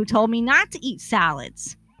doctor who told me not to eat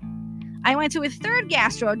salads. I went to a third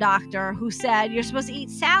gastro doctor who said you're supposed to eat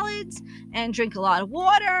salads and drink a lot of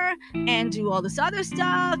water and do all this other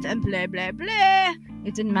stuff and blah, blah, blah.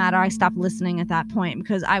 It didn't matter. I stopped listening at that point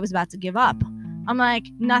because I was about to give up. I'm like,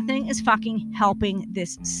 nothing is fucking helping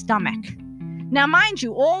this stomach. Now, mind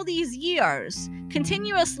you, all these years,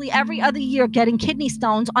 continuously every other year getting kidney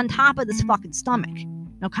stones on top of this fucking stomach.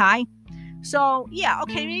 Okay? So, yeah,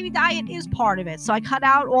 okay, maybe diet is part of it. So I cut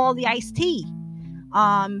out all the iced tea.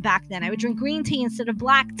 Back then I would drink green tea instead of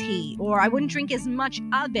black tea, or I wouldn't drink as much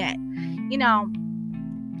of it.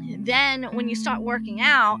 Then when you start working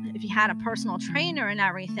out, if you had a personal trainer and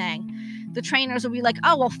everything, the trainers will be like,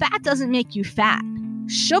 oh, well, fat doesn't make you fat.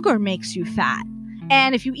 Sugar makes you fat.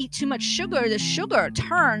 And if you eat too much sugar, the sugar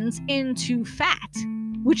turns into fat,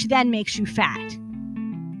 which then makes you fat.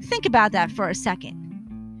 Think about that for a second.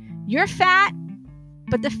 You're fat,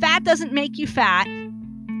 but the fat doesn't make you fat.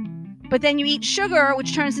 But then you eat sugar,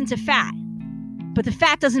 which turns into fat. But the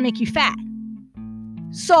fat doesn't make you fat.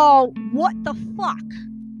 So what the fuck?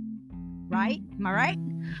 Right? Am I right?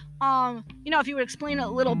 If you would explain it a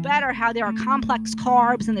little better, how there are complex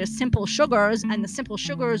carbs and there's simple sugars, and the simple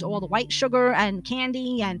sugars, all the white sugar and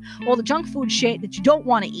candy and all the junk food shit that you don't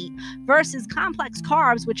want to eat, versus complex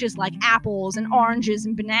carbs, which is like apples and oranges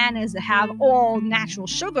and bananas that have all natural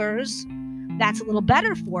sugars, that's a little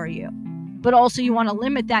better for you. But also you want to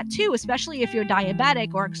limit that too, especially if you're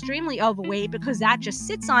diabetic or extremely overweight, because that just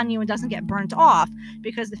sits on you and doesn't get burnt off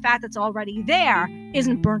because the fat that's already there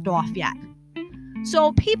isn't burnt off yet.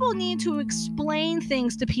 So people need to explain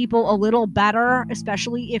things to people a little better,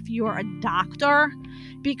 especially if you're a doctor,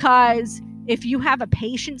 because if you have a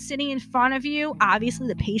patient sitting in front of you, obviously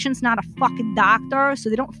the patient's not a fucking doctor,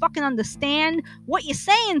 so they don't fucking understand what you're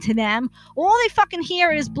saying to them. All they fucking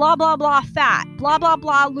hear is blah, blah, blah, fat, blah, blah,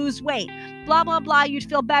 blah, lose weight, blah, blah, blah, you'd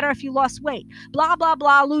feel better if you lost weight, blah, blah,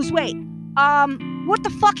 blah, lose weight. What What the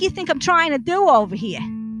fuck you think I'm trying to do over here?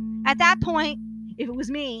 At that point, if it was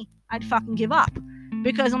me, I'd fucking give up.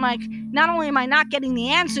 Because I'm like, not only am I not getting the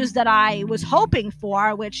answers that I was hoping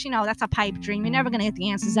for, which, that's a pipe dream. You're never going to get the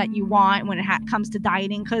answers that you want when it comes to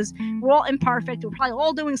dieting, because we're all imperfect. We're probably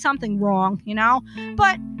all doing something wrong,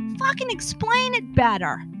 But fucking explain it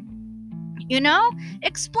better.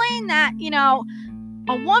 Explain that,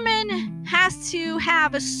 a woman has to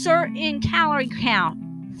have a certain calorie count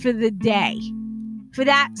for the day, for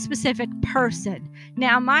that specific person.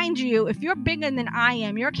 Now, mind you, if you're bigger than I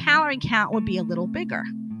am, your calorie count would be a little bigger.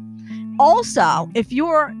 Also, if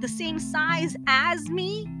you're the same size as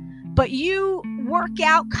me, but you work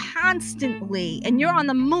out constantly and you're on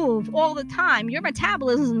the move all the time, your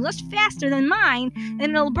metabolism is much faster than mine and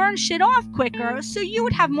it'll burn shit off quicker, so you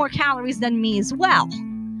would have more calories than me as well.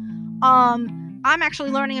 I'm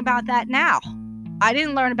actually learning about that now. I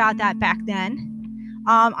didn't learn about that back then.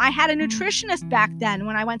 I had a nutritionist back then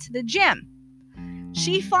when I went to the gym.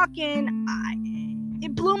 She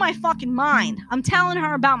it blew my fucking mind. I'm telling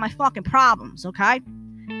her about my fucking problems, okay?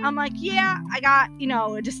 I'm like, yeah, I got,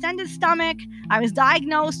 a distended stomach. I was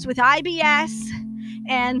diagnosed with IBS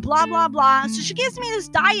and blah, blah, blah. So she gives me this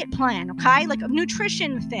diet plan, okay? Like a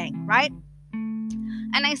nutrition thing, right?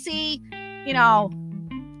 And I see,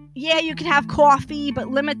 yeah, you could have coffee, but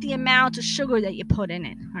limit the amount of sugar that you put in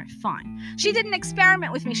it. All right, fine. She did an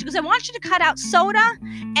experiment with me. She goes, I want you to cut out soda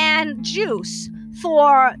and juice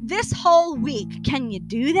for this whole week. Can you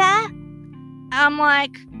do that? I'm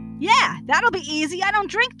like, yeah, that'll be easy. I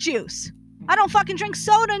don't drink juice. I don't fucking drink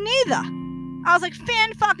soda neither. I was like,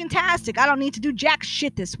 fan-fucking-tastic. I don't need to do jack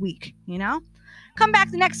shit this week, Come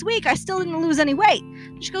back the next week, I still didn't lose any weight.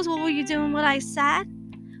 She goes, well, were you doing what I said?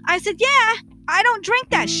 I said, yeah, I don't drink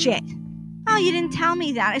that shit. Oh, you didn't tell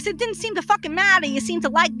me that. I said, it didn't seem to fucking matter. You seem to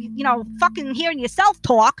like, fucking hearing yourself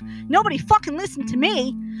talk. Nobody fucking listened to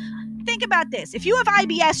me. Think about this. If you have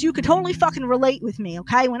IBS, you could totally fucking relate with me,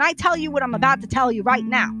 okay? When I tell you what I'm about to tell you right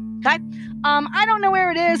now, okay? I don't know where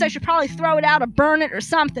it is. I should probably throw it out or burn it or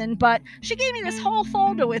something, but she gave me this whole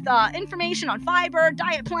folder with information on fiber,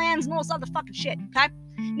 diet plans, and all this other fucking shit, okay?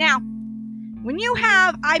 Now, when you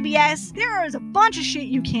have IBS, there is a bunch of shit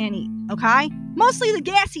you can't eat, okay? Mostly the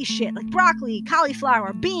gassy shit, like broccoli,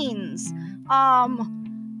 cauliflower, beans, all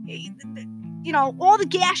the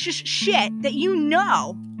gaseous shit that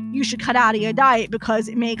you should cut out of your diet because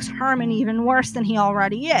it makes Herman even worse than he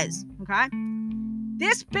already is, okay?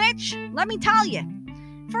 This bitch, let me tell you.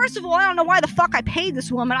 First of all, I don't know why the fuck I paid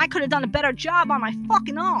this woman. I could have done a better job on my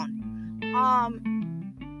fucking own.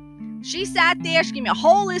 She sat there, she gave me a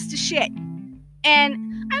whole list of shit.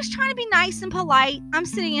 And I was trying to be nice and polite. I'm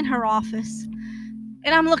sitting in her office,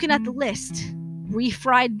 and I'm looking at the list.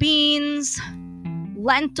 Refried beans,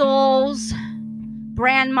 lentils,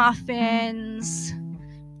 bran muffins,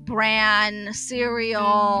 bran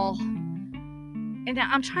cereal. And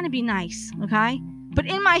I'm trying to be nice, okay? But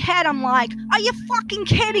in my head, I'm like, are you fucking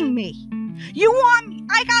kidding me?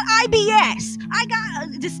 I got IBS. I got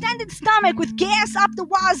a distended stomach with gas up the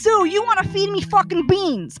wazoo. You want to feed me fucking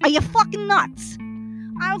beans? Are you fucking nuts?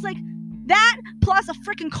 I was like, that plus a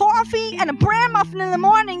freaking coffee and a bran muffin in the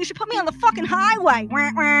morning, you should put me on the fucking highway.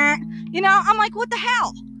 I'm like, what the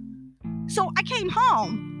hell? So I came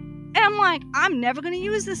home, and I'm like, I'm never going to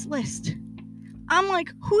use this list. I'm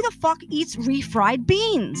like, who the fuck eats refried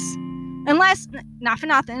beans? Unless, not for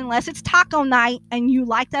nothing, unless it's taco night and you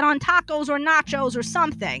like that on tacos or nachos or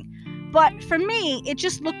something. But for me, it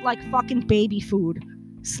just looked like fucking baby food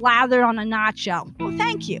slathered on a nacho. Well,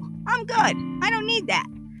 thank you. I'm good. I don't need that.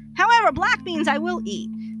 However, black beans I will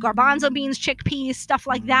eat. Garbanzo beans, chickpeas, stuff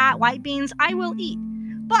like that, white beans, I will eat.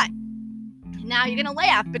 But now you're going to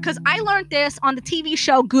laugh because I learned this on the TV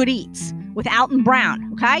show Good Eats with Alton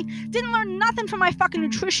Brown, okay? Didn't learn nothing from my fucking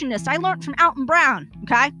nutritionist. I learned from Alton Brown,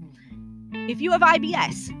 okay? If you have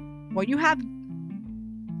IBS or you have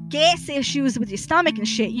gas issues with your stomach and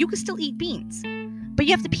shit, you can still eat beans. But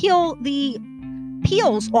you have to peel the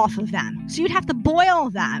peels off of them. So you'd have to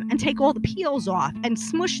boil them and take all the peels off and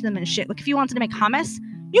smush them and shit. Like if you wanted to make hummus,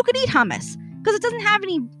 you could eat hummus because it doesn't have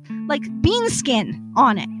any like bean skin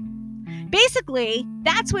on it. Basically,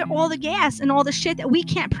 that's where all the gas and all the shit that we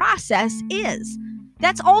can't process is.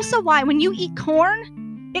 That's also why when you eat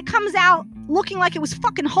corn, it comes out looking like it was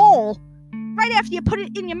fucking whole. Right after you put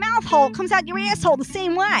it in your mouth hole, it comes out your asshole the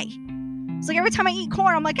same way. It's like every time I eat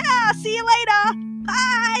corn, I'm like, see you later.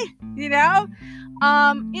 Bye.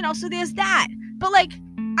 So there's that. But like,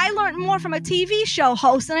 I learned more from a TV show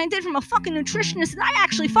host than I did from a fucking nutritionist that I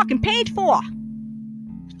actually fucking paid for.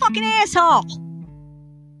 Fucking asshole.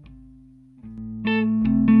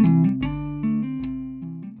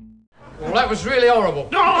 that was really horrible.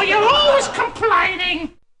 Oh, you're always complaining.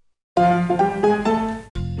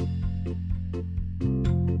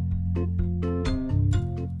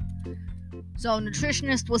 So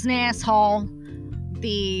nutritionist was an asshole.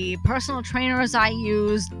 The personal trainers I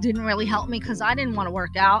used didn't really help me because I didn't want to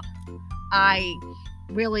work out. I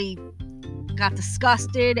really got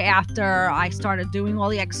disgusted after I started doing all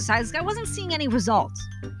the exercises. I wasn't seeing any results.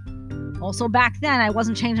 Also, back then, I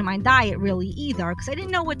wasn't changing my diet really either because I didn't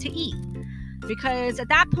know what to eat. Because at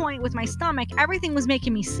that point with my stomach, everything was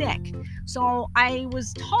making me sick. So I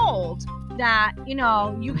was told that,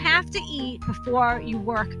 you have to eat before you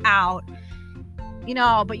work out,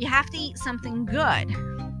 but you have to eat something good.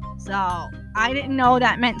 So I didn't know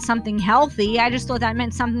that meant something healthy. I just thought that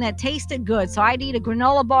meant something that tasted good. So I'd eat a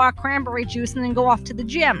granola bar, cranberry juice, and then go off to the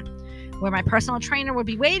gym where my personal trainer would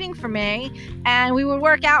be waiting for me. And we would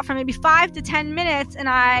work out for maybe 5 to 10 minutes and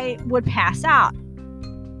I would pass out.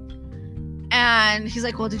 And he's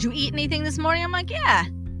like, well, did you eat anything this morning? I'm like, yeah.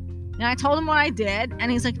 And I told him what I did.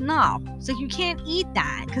 And he's like, no. It's like, you can't eat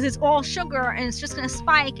that because it's all sugar and it's just going to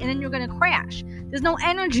spike and then you're going to crash. There's no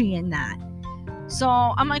energy in that. So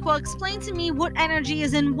I'm like, well, explain to me what energy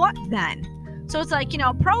is in what then? So it's like,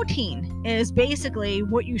 protein is basically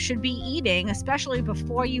what you should be eating, especially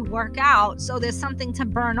before you work out. So there's something to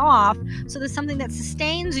burn off. So there's something that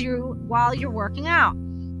sustains you while you're working out.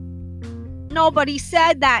 Nobody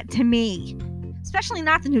said that to me, especially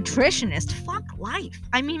not the nutritionist. Fuck life.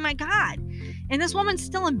 I mean, my God. And this woman's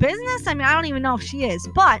still in business? I mean, I don't even know if she is,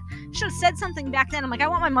 but should have said something back then. I'm like, I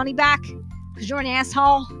want my money back because you're an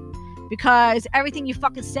asshole. Because everything you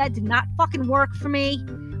fucking said did not fucking work for me.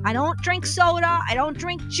 I don't drink soda. I don't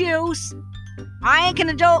drink juice. I ain't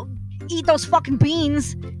gonna eat those fucking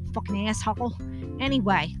beans. Fucking asshole.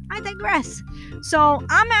 Anyway, I digress. So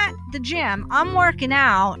I'm at the gym. I'm working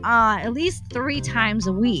out at least 3 times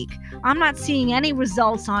a week. I'm not seeing any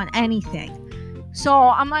results on anything. So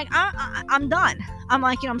I'm like, I'm done. I'm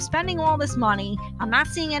like, I'm spending all this money. I'm not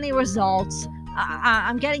seeing any results.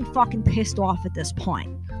 I'm getting fucking pissed off at this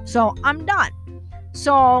point. So I'm done.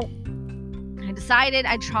 So I decided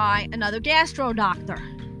I'd try another gastro doctor.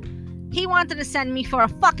 He wanted to send me for a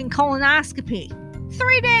fucking colonoscopy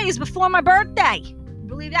 3 days before my birthday.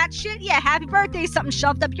 Believe that shit? Yeah, happy birthday, something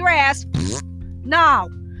shoved up your ass. No.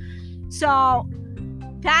 So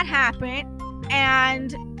that happened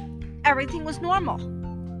and everything was normal.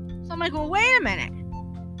 So I'm like, well, wait a minute.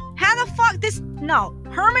 How the fuck this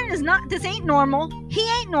ain't normal. He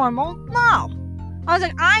ain't normal. No. I was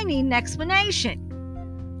like, I need an explanation.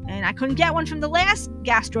 And I couldn't get one from the last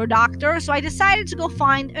gastro doctor, so I decided to go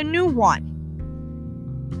find a new one.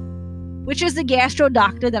 Which is the gastro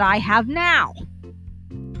doctor that I have now.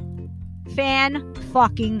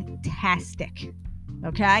 Fan-fucking-tastic.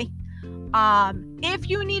 Okay? If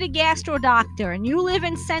you need a gastro doctor and you live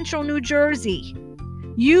in central New Jersey,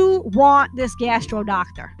 you want this gastro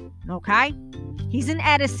doctor. Okay? He's in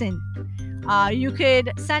Edison. You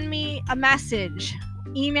could send me a message,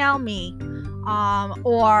 email me,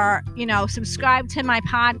 or, subscribe to my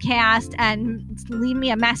podcast and leave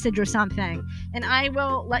me a message or something. And I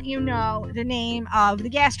will let you know the name of the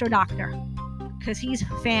gastro doctor because he's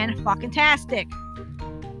fan-fucking-tastic.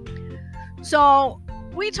 So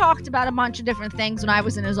we talked about a bunch of different things when I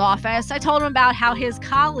was in his office. I told him about how his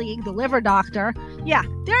colleague, the liver doctor, they're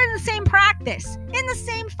in the same practice, in the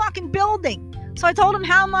same fucking building. So I told him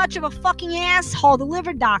how much of a fucking asshole the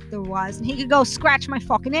liver doctor was, and he could go scratch my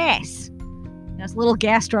fucking ass. That's a little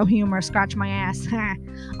gastro humor, scratch my ass.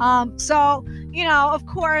 So, of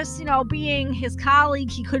course, being his colleague,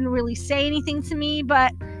 he couldn't really say anything to me,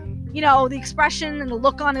 but, the expression and the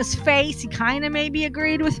look on his face, he kind of maybe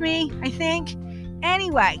agreed with me, I think.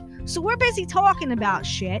 Anyway, so we're busy talking about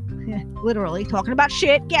shit, literally talking about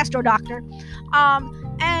shit, gastro doctor.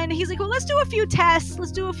 And he's like, well, let's do a few tests.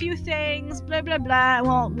 Let's do a few things, blah, blah, blah.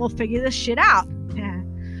 We'll figure this shit out. Yeah.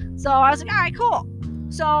 So I was like, all right, cool.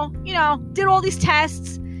 So, did all these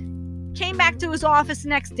tests, came back to his office the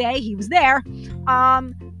next day. He was there.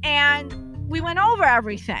 And we went over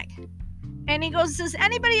everything. And he goes, does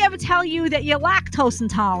anybody ever tell you that you're lactose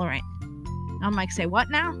intolerant? I'm like, say what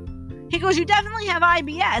now? He goes, you definitely have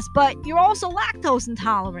IBS, but you're also lactose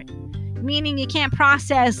intolerant. Meaning you can't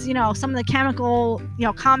process, some of the chemical,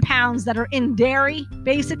 compounds that are in dairy,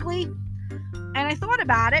 basically. And I thought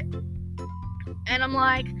about it. And I'm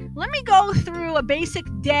like, let me go through a basic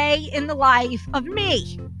day in the life of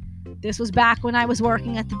me. This was back when I was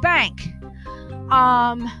working at the bank.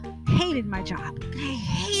 Hated my job. I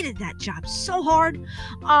hated that job so hard.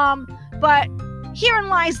 But herein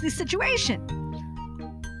lies the situation.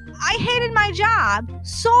 I hated my job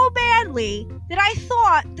so badly that I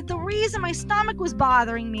thought that the reason my stomach was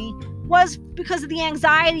bothering me was because of the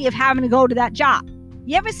anxiety of having to go to that job.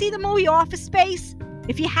 You ever see the movie Office Space?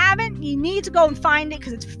 If you haven't, you need to go and find it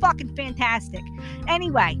because it's fucking fantastic.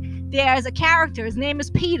 Anyway, there's a character. His name is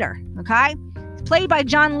Peter, okay? It's played by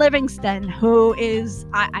John Livingston, who is...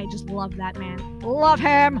 I just love that man. Love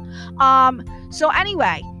him. So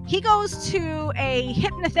anyway, he goes to a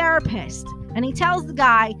hypnotherapist, and he tells the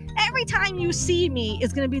guy, every time you see me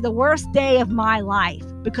is going to be the worst day of my life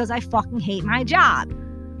because I fucking hate my job.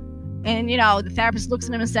 And, the therapist looks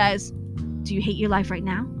at him and says, do you hate your life right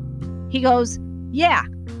now? He goes, yeah.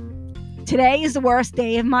 Today is the worst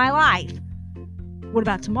day of my life. What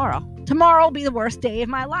about tomorrow? Tomorrow will be the worst day of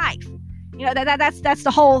my life. That's the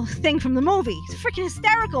whole thing from the movie. It's freaking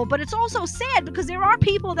hysterical, but it's also sad because there are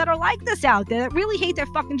people that are like this out there that really hate their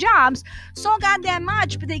fucking jobs so goddamn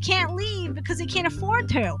much, but they can't leave because they can't afford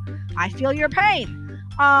to. I feel your pain.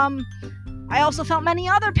 I also felt many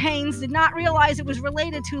other pains, did not realize it was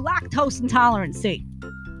related to lactose intolerance.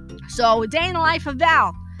 So, a day in the life of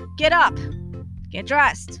Val. Get up, get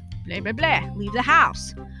dressed, blah, blah, blah, leave the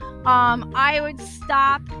house. I would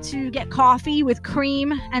stop to get coffee with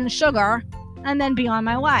cream and sugar and then be on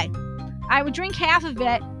my way. I would drink half of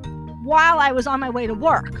it while I was on my way to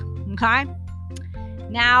work, okay?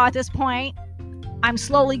 Now, at this point, I'm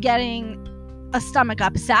slowly getting a stomach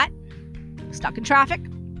upset, stuck in traffic,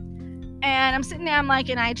 and I'm sitting there, I'm like,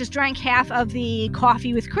 and I just drank half of the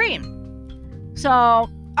coffee with cream. So,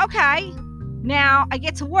 okay, now I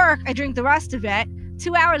get to work, I drink the rest of it.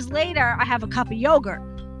 2 hours later, I have a cup of yogurt.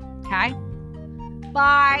 Okay?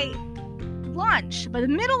 By lunch, by the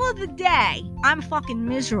middle of the day, I'm fucking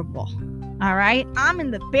miserable. All right? I'm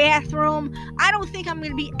in the bathroom. I don't think I'm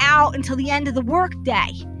going to be out until the end of the work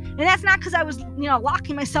day. And that's not because I was,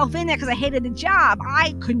 locking myself in there because I hated the job.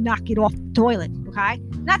 I could not get off the toilet. Okay?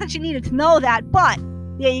 Not that you needed to know that, but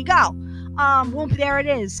there you go. There it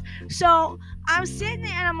is. So I'm sitting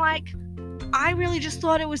there and I'm like, I really just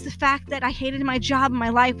thought it was the fact that I hated my job and my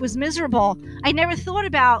life was miserable. I never thought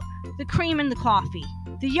about the cream in the coffee,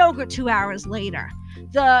 the yogurt 2 hours later,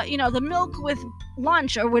 the milk with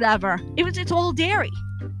lunch or whatever. It's all dairy.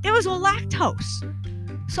 It was all lactose.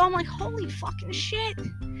 So I'm like, holy fucking shit.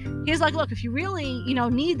 He's like, look, if you really,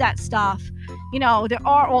 need that stuff, there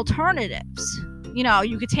are alternatives.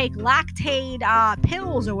 You could take lactate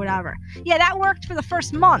pills or whatever. Yeah, that worked for the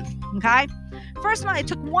first month, okay? First month, I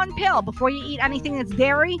took one pill before you eat anything that's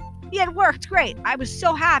dairy. Yeah, it worked great. I was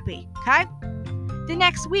so happy, okay? The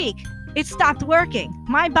next week, it stopped working.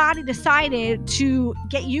 My body decided to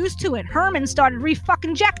get used to it. Herman started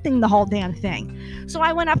re-fucking-injecting the whole damn thing. So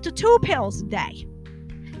I went up to 2 pills a day.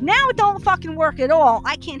 Now it don't fucking work at all.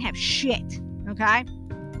 I can't have shit, okay?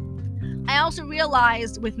 I also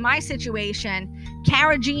realized with my situation,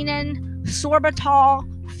 carrageenan, sorbitol,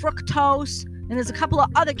 fructose, and there's a couple of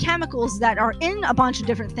other chemicals that are in a bunch of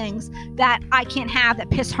different things that I can't have that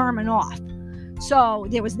piss Herman off. So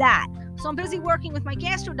there was that. So I'm busy working with my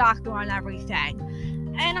gastro doctor on everything.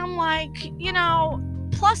 And I'm like,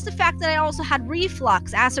 plus the fact that I also had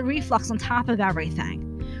acid reflux on top of everything.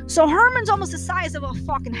 So Herman's almost the size of a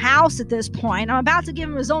fucking house at this point. I'm about to give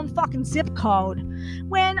him his own fucking zip code.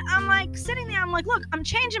 When I'm like sitting there, I'm like, look, I'm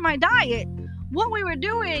changing my diet. What we were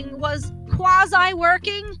doing was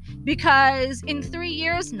quasi-working because in 3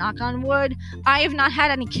 years, knock on wood, I have not had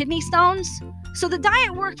any kidney stones. So the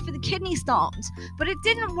diet worked for the kidney stones, but it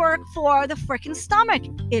didn't work for the freaking stomach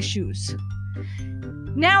issues.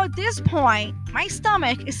 Now at this point, my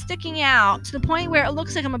stomach is sticking out to the point where it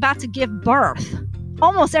looks like I'm about to give birth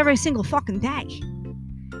almost every single fucking day.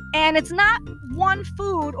 And it's not one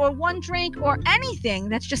food or one drink or anything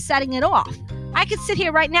that's just setting it off. I could sit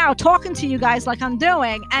here right now talking to you guys like I'm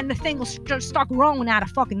doing, and the thing will just start growing out of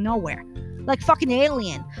fucking nowhere. Like fucking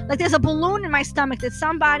alien. Like there's a balloon in my stomach that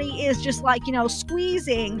somebody is just like,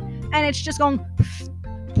 squeezing, and it's just going,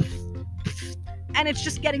 and it's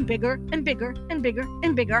just getting bigger and bigger and bigger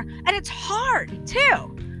and bigger. And it's hard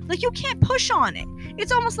too. Like you can't push on it.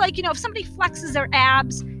 It's almost like, if somebody flexes their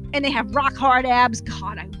abs and they have rock hard abs,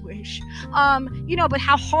 God, I wish. But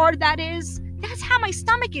how hard that is, that's how my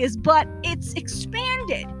stomach is, but it's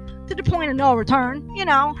expanded to the point of no return.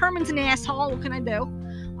 Herman's an asshole. What can I do?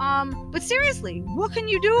 But seriously, what can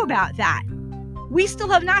you do about that? We still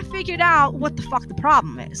have not figured out what the fuck the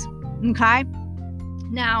problem is. Okay?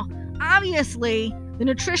 Now, obviously, the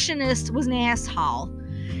nutritionist was an asshole.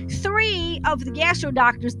 3 of the gastro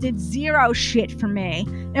doctors did 0 shit for me.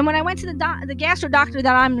 And when I went to the gastro doctor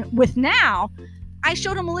that I'm with now, I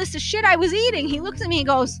showed him a list of shit I was eating. He looked at me and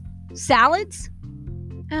goes, salads?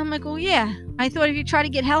 And I'm like, well, yeah. I thought if you try to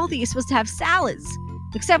get healthy, you're supposed to have salads.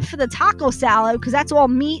 Except for the taco salad, because that's all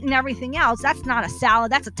meat and everything else. That's not a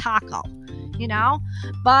salad, that's a taco, you know?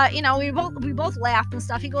 But, you know, we both laughed and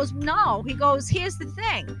stuff. He goes, no. He goes, here's the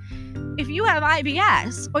thing. If you have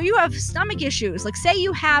IBS or you have stomach issues, like say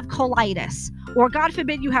you have colitis, or God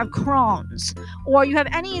forbid you have Crohn's, or you have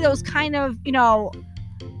any of those kind of, you know,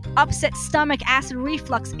 upset stomach, acid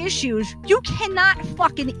reflux issues, you cannot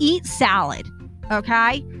fucking eat salad,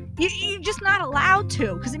 okay? You're just not allowed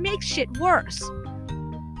to, because it makes shit worse.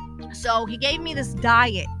 So he gave me this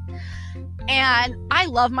diet, and I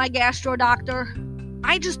love my gastro doctor.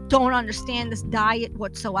 I just don't understand this diet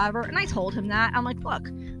whatsoever. And I told him that. I'm like, look,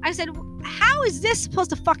 I said, how is this supposed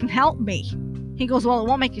to fucking help me? He goes, well, it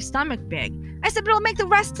won't make your stomach big. I said, but it'll make the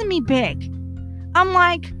rest of me big. I'm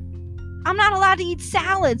like, I'm not allowed to eat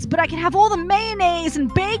salads, but I can have all the mayonnaise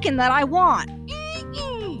and bacon that I want.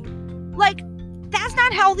 Like, that's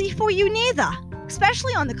not healthy for you neither.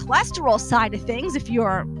 Especially on the cholesterol side of things, if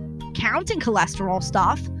you're counting cholesterol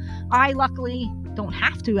stuff. I luckily don't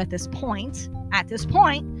have to at this point. At this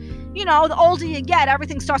point, you know, the older you get,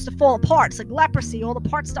 everything starts to fall apart. It's like leprosy. All the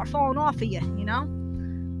parts start falling off of you, you know?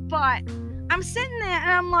 But I'm sitting there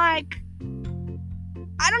and I'm like,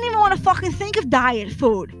 I don't even want to fucking think of diet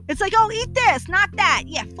food. It's like, oh, eat this, not that.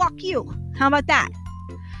 Yeah, fuck you. How about that?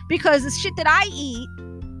 Because the shit that I eat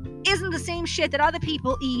isn't the same shit that other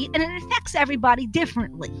people eat, and it affects everybody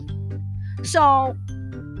differently. So,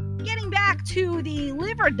 getting back to the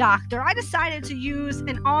liver doctor, I decided to use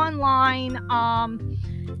an online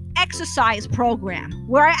exercise program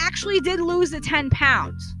where I actually did lose the 10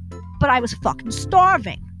 pounds, but I was fucking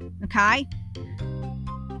starving, okay?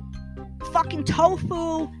 Fucking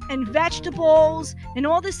tofu and vegetables and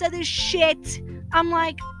all this other shit. I'm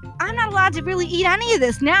like, I'm not allowed to really eat any of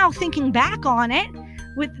this now, thinking back on it.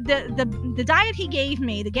 With the diet he gave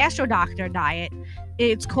me, the gastro doctor diet,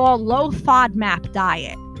 it's called low FODMAP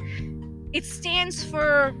diet. It stands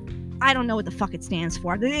for, I don't know what the fuck it stands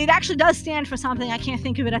for. It actually does stand for something. I can't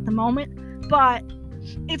think of it at the moment. But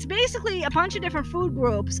it's basically a bunch of different food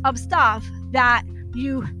groups of stuff that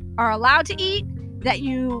you are allowed to eat, that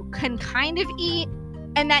you can kind of eat,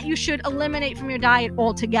 and that you should eliminate from your diet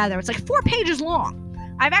altogether. It's like 4 pages long.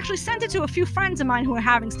 I've actually sent it to a few friends of mine who are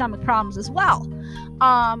having stomach problems as well.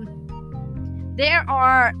 There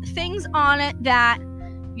are things on it that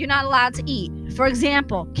you're not allowed to eat. For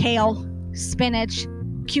example, kale, spinach,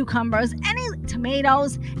 cucumbers, any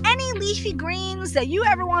tomatoes, any leafy greens that you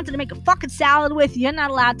ever wanted to make a fucking salad with, you're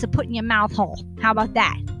not allowed to put in your mouth hole. How about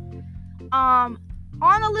that? On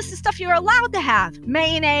the list of stuff you're allowed to have,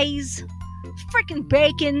 mayonnaise, freaking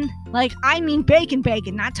bacon. Like, I mean bacon,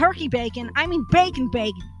 not turkey bacon. I mean bacon.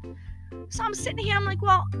 So I'm sitting here, I'm like,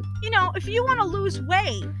 well, you know, if you want to lose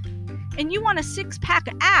weight and you want a 6-pack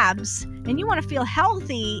of abs and you want to feel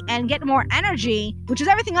healthy and get more energy, which is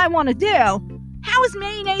everything I want to do, how is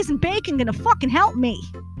mayonnaise and bacon going to fucking help me?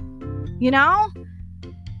 You know?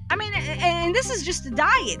 I mean, and this is just a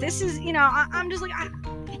diet. This is, you know, I'm just like,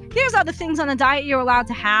 there's other things on the diet you're allowed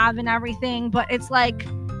to have and everything, but it's like,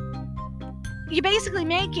 you're basically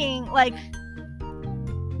making, like,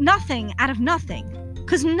 nothing out of nothing.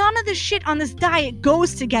 Because none of the shit on this diet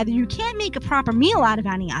goes together. You can't make a proper meal out of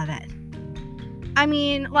any of it. I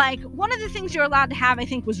mean, like, one of the things you're allowed to have, I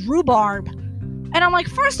think, was rhubarb. And I'm like,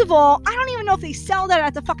 first of all, I don't even know if they sell that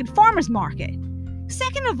at the fucking farmer's market.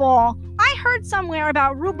 Second of all, I heard somewhere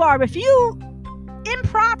about rhubarb. If you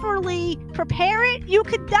improperly prepare it, you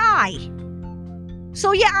could die.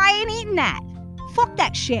 So yeah, I ain't eating that. Fuck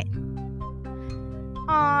that shit.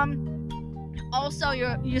 Also,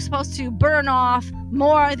 you're supposed to burn off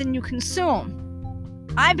more than you consume.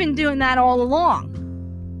 I've been doing that all along.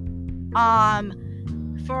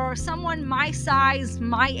 For someone my size,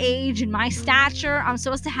 my age, and my stature, I'm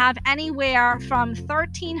supposed to have anywhere from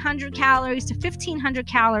 1,300 calories to 1,500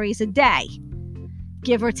 calories a day,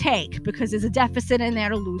 give or take, because there's a deficit in there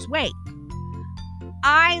to lose weight.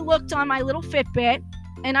 I looked on my little Fitbit,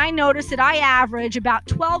 and I noticed that I average about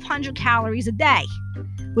 1,200 calories a day,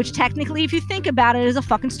 which technically, if you think about it, is a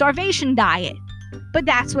fucking starvation diet. But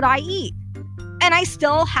that's what I eat. And I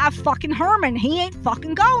still have fucking Herman. He ain't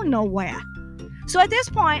fucking going nowhere. So at this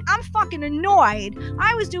point, I'm fucking annoyed.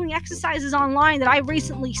 I was doing exercises online that I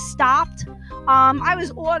recently stopped. I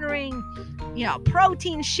was ordering, you know,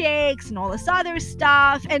 protein shakes and all this other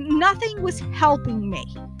stuff, and nothing was helping me.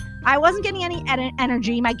 I wasn't getting any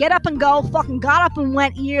energy. My get up and go fucking got up and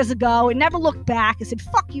went years ago. It never looked back. I said,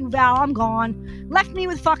 fuck you, Val, I'm gone. Left me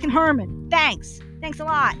with fucking Herman. Thanks a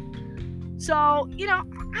lot. So, you know,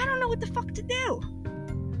 I don't know what the fuck to do.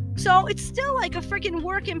 So it's still like a freaking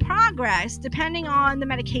work in progress, depending on the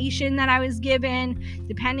medication that I was given,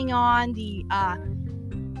 depending on the,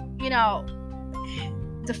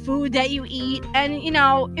 the food that you eat. And,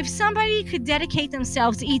 if somebody could dedicate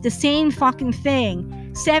themselves to eat the same fucking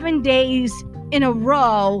thing 7 days in a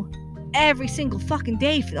row, every single fucking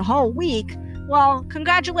day for the whole week, well,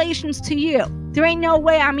 congratulations to you. There ain't no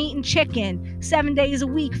way I'm eating chicken 7 days a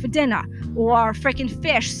week for dinner, or freaking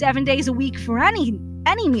fish 7 days a week for any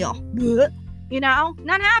meal.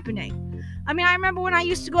 Not happening. I mean, I remember when I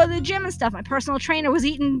used to go to the gym and stuff, my personal trainer was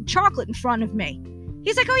eating chocolate in front of me.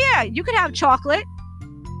 He's like, oh yeah, you could have chocolate.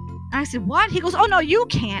 And I said, what? He goes, oh no, you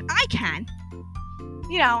can't. I can.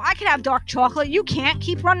 I could have dark chocolate. You can't.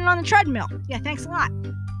 Keep running on the treadmill. Yeah, thanks a lot.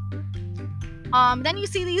 Then you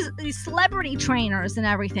see these celebrity trainers and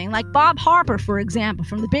everything, like Bob Harper, for example,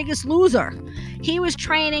 from The Biggest Loser. He was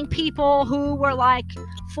training people who were like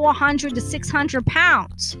 400 to 600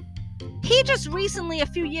 pounds. He just recently, a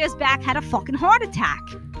few years back, had a fucking heart attack.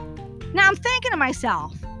 Now I'm thinking to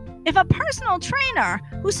myself, if a personal trainer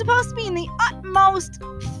who's supposed to be in the utmost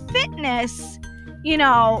fitness,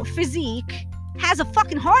 physique, has a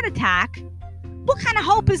fucking heart attack, what kind of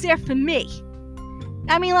hope is there for me?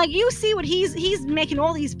 I mean, like, you see what he's making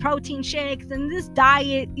all these protein shakes and this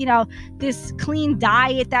diet, this clean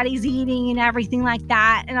diet that he's eating and everything like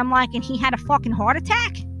that. And I'm like, and he had a fucking heart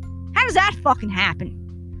attack? How does that fucking happen?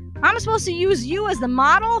 I'm supposed to use you as the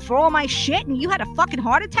model for all my shit and you had a fucking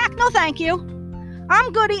heart attack? No, thank you.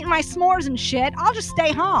 I'm good eating my s'mores and shit. I'll just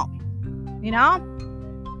stay home,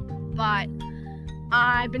 But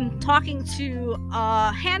I've been talking to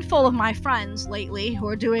a handful of my friends lately who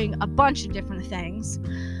are doing a bunch of different things.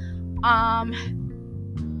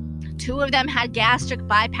 2 of them had gastric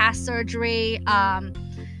bypass surgery.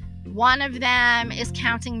 One of them is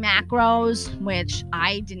counting macros, which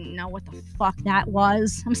I didn't know what the fuck that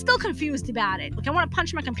was. I'm still confused about it. Like, I want to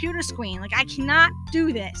punch my computer screen. Like, I cannot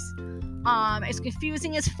do this. It's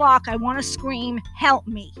confusing as fuck. I want to scream, help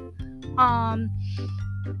me.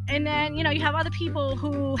 And then, you have other people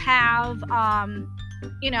who have,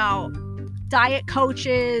 diet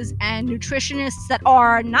coaches and nutritionists that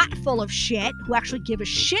are not full of shit, who actually give a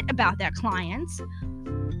shit about their clients.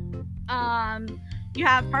 You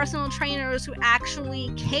have personal trainers who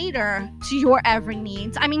actually cater to your every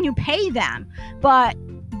needs. I mean, you pay them, but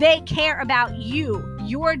they care about you,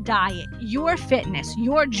 your diet, your fitness,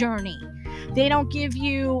 your journey. They don't give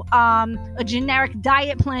you a generic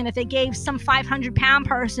diet plan that they gave some 500-pound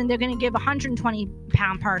person, they're going to give a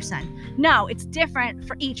 120-pound person. No, it's different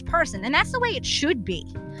for each person. And that's the way it should be.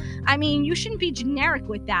 I mean, you shouldn't be generic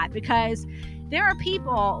with that, because there are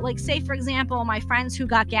people, like, say, for example, my friends who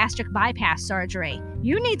got gastric bypass surgery.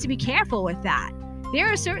 You need to be careful with that.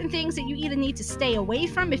 There are certain things that you either need to stay away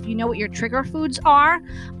from if you know what your trigger foods are,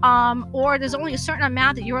 or there's only a certain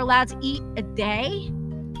amount that you're allowed to eat a day.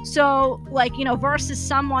 So, like, versus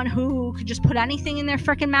someone who could just put anything in their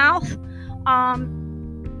freaking mouth.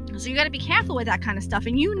 So you got to be careful with that kind of stuff.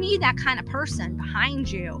 And you need that kind of person behind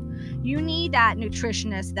you. You need that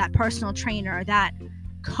nutritionist, that personal trainer, that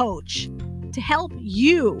coach to help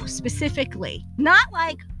you specifically. Not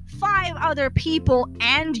like 5 other people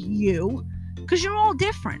and you, because you're all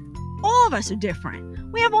different. All of us are different.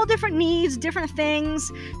 We have all different needs, different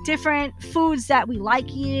things, different foods that we like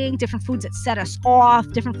eating, different foods that set us off,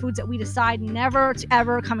 different foods that we decide never to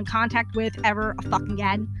ever come in contact with ever fucking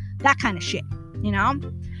again. That kind of shit,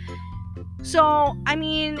 So, I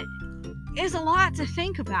mean, there's a lot to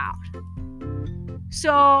think about.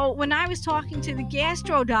 So when I was talking to the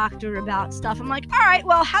gastro doctor about stuff, I'm like, all right,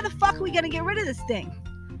 well, how the fuck are we going to get rid of this thing?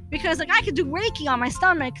 Because, like, I could do Reiki on my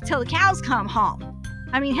stomach till the cows come home.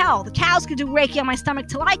 I mean, hell, the cows could do Reiki on my stomach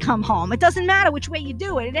till I come home. It doesn't matter which way you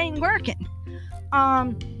do it. It ain't working. A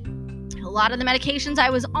lot of the medications I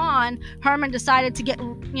was on, Herman decided to get,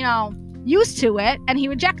 used to it, and he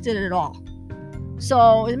rejected it all.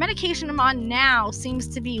 So the medication I'm on now seems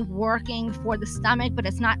to be working for the stomach, but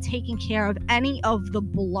it's not taking care of any of the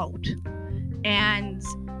bloat. And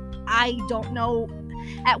I don't know.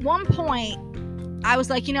 At one point, I was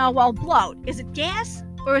like, bloat, is it gas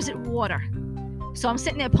or is it water? So I'm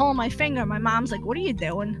sitting there pulling my finger. My mom's like, what are you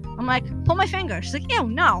doing? I'm like, pull my finger. She's like, ew,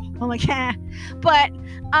 no. I'm like, eh. But,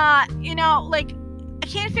 I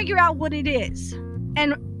can't figure out what it is.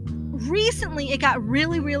 And recently it got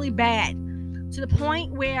really, really bad. To the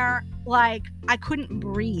point where, like, I couldn't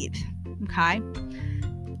breathe, okay?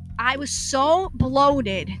 I was so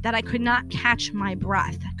bloated that I could not catch my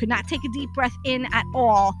breath. I could not take a deep breath in at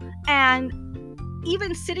all. And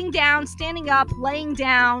even sitting down, standing up, laying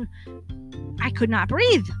down, I could not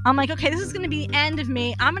breathe. I'm like, okay, this is going to be the end of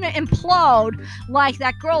me. I'm going to implode like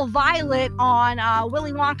that girl Violet on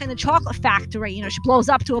Willy Wonka and the Chocolate Factory. You know, she blows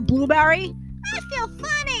up to a blueberry. I feel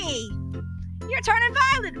funny. You're turning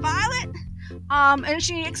violet, Violet. And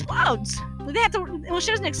she explodes. They had to. Well, she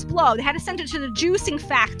doesn't explode. They had to send her to the juicing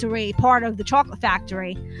factory, part of the chocolate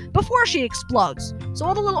factory, before she explodes. So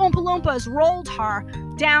all the little Oompa Loompas rolled her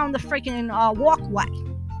down the freaking walkway.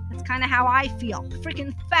 That's kind of how I feel.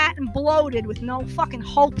 Freaking fat and bloated with no fucking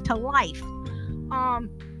hope to life.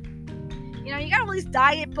 You know, you got all these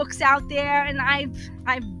diet books out there, and I've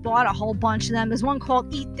bought a whole bunch of them. There's one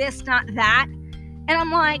called Eat This, Not That. And I'm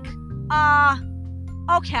like,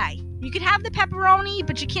 okay. You could have the pepperoni,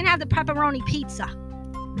 but you can't have the pepperoni pizza.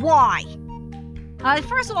 Why?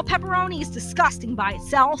 First of all, pepperoni is disgusting by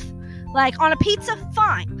itself. Like, on a pizza,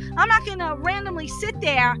 fine. I'm not gonna randomly sit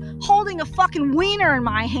there holding a fucking wiener in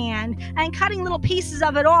my hand and cutting little pieces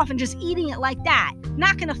of it off and just eating it like that.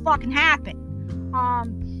 Not gonna fucking happen.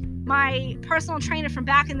 My personal trainer from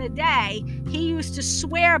back in the day, he used to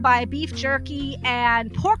swear by beef jerky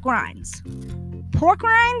and pork rinds. Pork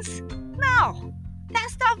rinds? No. That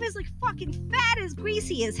stuff is like fucking fat as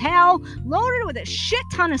greasy as hell, loaded with a shit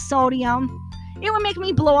ton of sodium. It would make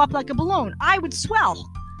me blow up like a balloon. I would swell.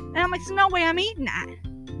 And I'm like, there's no way I'm eating that.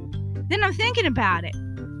 Then I'm thinking about it.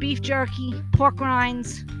 Beef jerky, pork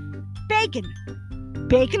rinds, bacon.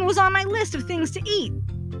 Bacon was on my list of things to eat.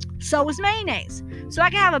 So was mayonnaise. So I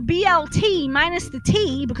could have a BLT minus the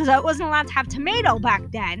T, because I wasn't allowed to have tomato back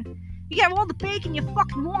then. You can have all the bacon you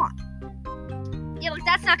fucking want. Yeah, like,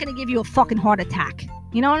 that's not going to give you a fucking heart attack.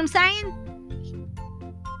 You know what I'm saying?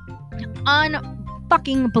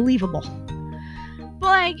 Unfucking believable. But,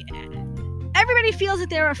 like, everybody feels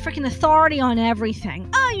that they're a freaking authority on everything.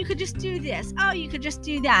 Oh, you could just do this. Oh, you could just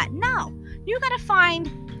do that. No. You got to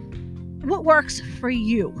find what works for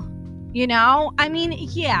you. You know? I mean,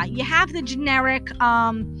 yeah, you have the generic,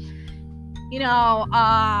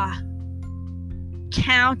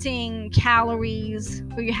 counting calories,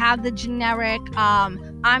 or you have the generic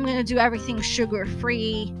I'm gonna do everything sugar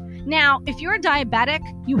free. Now, if you're a diabetic,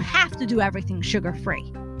 you have to do everything sugar free.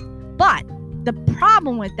 But the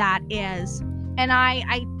problem with that is, and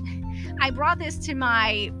I brought this to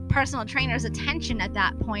my personal trainer's attention at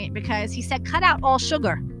that point, because he said cut out all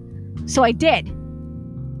sugar. So I did.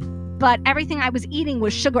 But everything I was eating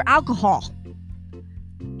was sugar alcohol.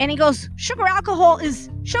 And he goes, sugar alcohol is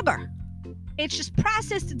sugar. It's just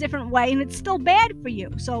processed a different way, and it's still bad for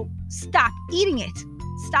you. So stop eating it.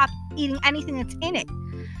 Stop eating anything that's in it.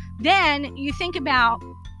 Then you think about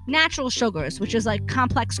natural sugars, which is like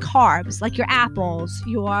complex carbs, like your apples,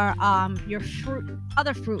 your fruit,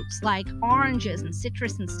 other fruits like oranges and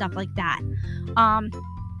citrus and stuff like that.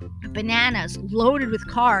 Bananas loaded with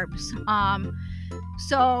carbs.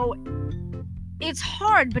 So it's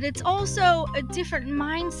hard, but it's also a different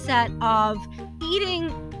mindset of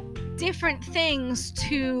eating different things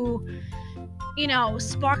to, you know,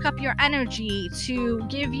 spark up your energy, to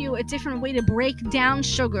give you a different way to break down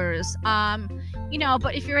sugars. But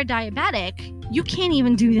if you're a diabetic, you can't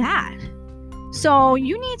even do that. So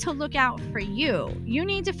you need to look out for you. You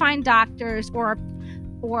need to find doctors or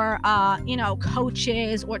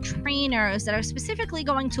coaches or trainers that are specifically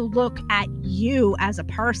going to look at you as a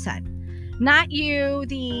person. Not you,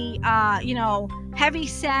 the,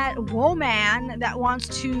 heavy-set woman that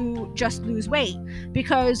wants to just lose weight.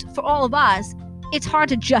 Because for all of us, it's hard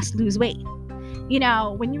to just lose weight. You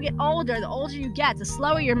know, when you get older, the older you get, the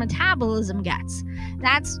slower your metabolism gets.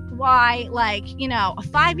 That's why, a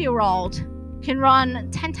 5-year-old can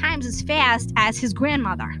run 10 times as fast as his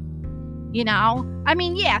grandmother. You know? I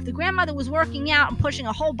mean, yeah, if the grandmother was working out and pushing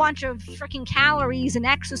a whole bunch of freaking calories and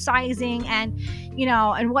exercising and,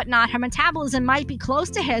 and whatnot, her metabolism might be close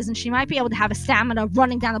to his, and she might be able to have a stamina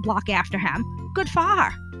running down the block after him. Good for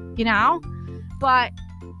her, But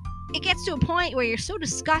it gets to a point where you're so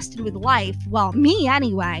disgusted with life. Well, me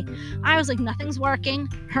anyway. I was like, nothing's working.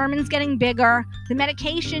 Herman's getting bigger. The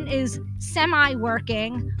medication is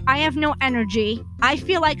semi-working. I have no energy. I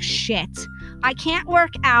feel like shit. I can't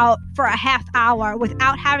work out for a half hour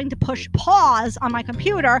without having to push pause on my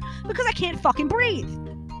computer because I can't fucking breathe.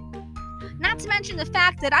 Not to mention the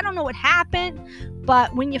fact that I don't know what happened,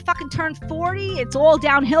 but when you fucking turn 40, it's all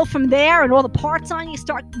downhill from there, and all the parts on you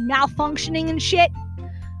start malfunctioning and shit.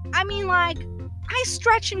 I mean, I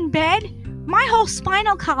stretch in bed, my whole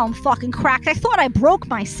spinal column fucking cracked. I thought I broke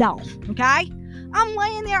myself, okay? I'm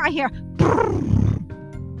laying there, I hear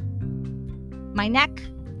my neck,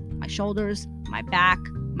 my shoulders, my back,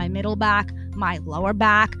 my middle back, my lower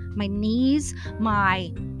back, my knees,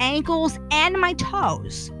 my ankles, and my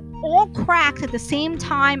toes all cracked at the same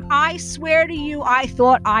time. I swear to you, I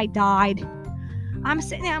thought I died. I'm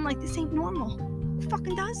sitting there, I'm like, this ain't normal. Who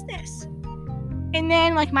fucking does this? And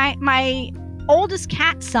then like my oldest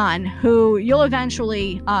cat son, who you'll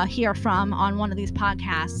eventually hear from on one of these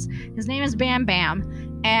podcasts, his name is Bam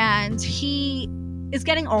Bam, and he is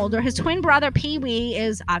getting older. His twin brother Pee Wee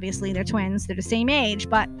is, obviously they're twins, they're the same age,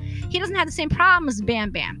 but he doesn't have the same problems as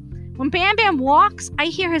Bam Bam. When Bam Bam walks, I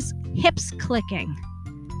hear his hips clicking.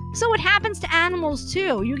 So it happens to animals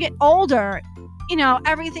too. You get older, you know,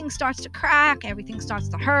 everything starts to crack, everything starts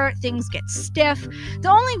to hurt, things get stiff. The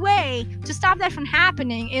only way to stop that from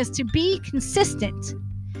happening is to be consistent.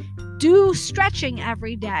 Do stretching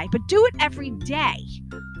every day, but do it every day.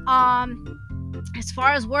 As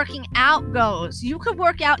far as working out goes, you could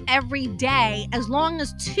work out every day as long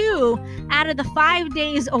as 2 out of the 5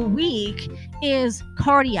 days a week is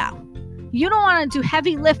cardio. You don't want to do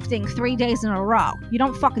heavy lifting 3 days in a row. You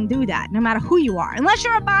don't fucking do that, no matter who you are. Unless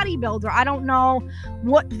you're a bodybuilder. I don't know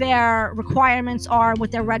what their requirements are,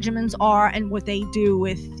 what their regimens are, and what they do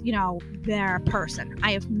with, you know, their person.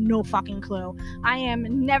 I have no fucking clue. I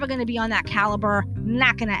am never going to be on that caliber.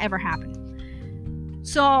 Not going to ever happen.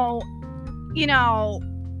 So, you know,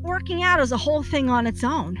 working out is a whole thing on its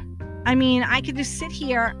own. I mean, I could just sit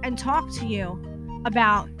here and talk to you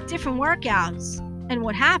about different workouts and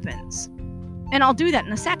what happens. And I'll do that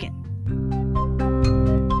in a second.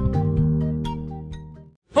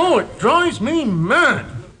 Oh, it drives me mad.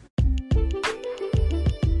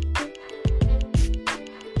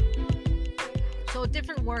 So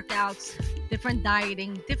different workouts, different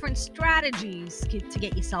dieting, different strategies to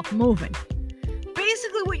get yourself moving.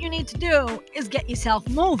 Basically what you need to do is get yourself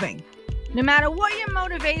moving. No matter what your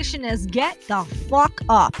motivation is, get the fuck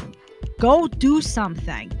up. Go do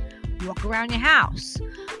something. Walk around your house.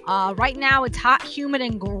 Right now it's hot, humid,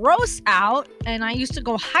 and gross out, and I used to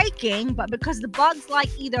go hiking, but because the bugs like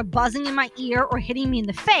either buzzing in my ear or hitting me in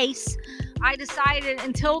the face, I decided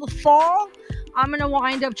until the fall, I'm going to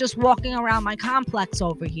wind up just walking around my complex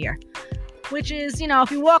over here. Which is, you know,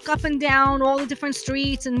 if you walk up and down all the different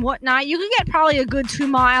streets and whatnot, you could get probably a good 2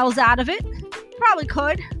 miles out of it. Probably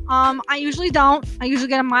could. I usually don't. I usually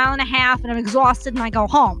get 1.5 miles and I'm exhausted and I go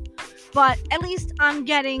home. But at least I'm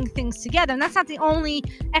getting things together. And that's not the only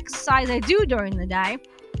exercise I do during the day.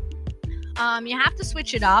 You have to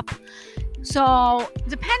switch it up. So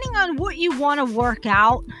depending on what you want to work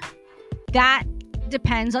out, that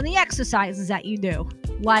depends on the exercises that you do.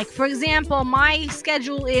 Like, for example, my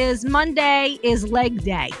schedule is Monday is leg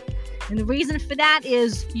day. And the reason for that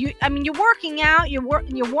is, you're working out, you're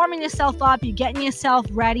warming yourself up, you're getting yourself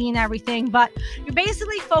ready and everything, but you're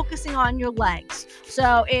basically focusing on your legs.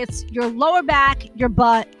 So it's your lower back, your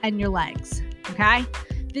butt, and your legs, okay?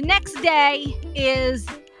 The next day is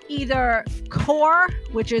either core,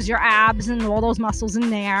 which is your abs and all those muscles in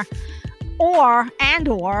there, or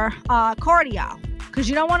cardio, because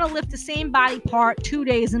you don't want to lift the same body part 2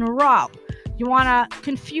 days in a row. You want to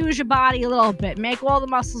confuse your body a little bit, make all the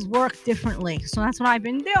muscles work differently. So that's what I've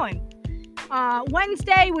been doing.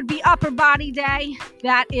 Wednesday would be upper body day.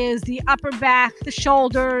 That is the upper back, the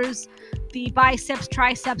shoulders, the biceps,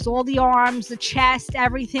 triceps, all the arms, the chest,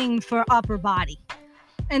 everything for upper body.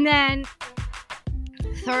 And then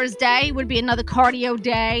Thursday would be another cardio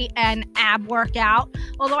day and ab workout.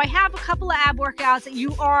 Although I have a couple of ab workouts that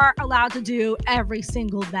you are allowed to do every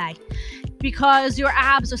single day, because your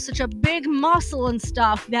abs are such a big muscle and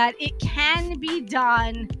stuff that it can be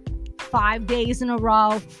done 5 days in a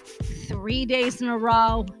row, 3 days in a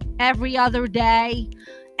row, every other day,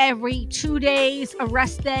 every 2 days, a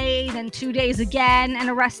rest day, then 2 days again and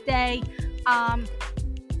a rest day.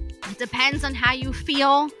 It depends on how you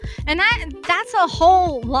feel. And that's a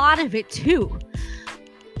whole lot of it too.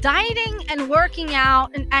 Dieting and working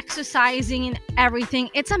out and exercising and everything,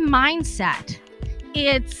 it's a mindset.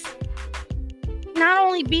 It's not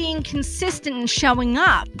only being consistent and showing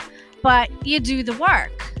up, but you do the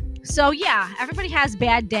work. So yeah, everybody has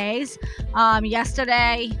bad days.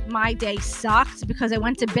 Yesterday, my day sucked because I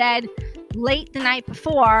went to bed late the night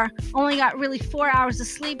before, only got really 4 hours of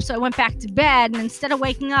sleep, so I went back to bed, and instead of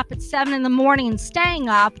waking up at 7 in the morning and staying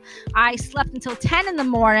up, I slept until 10 in the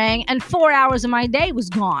morning, and 4 hours of my day was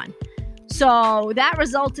gone. So that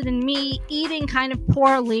resulted in me eating kind of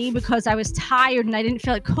poorly because I was tired and I didn't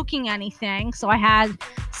feel like cooking anything. So I had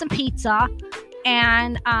some pizza,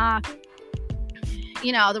 and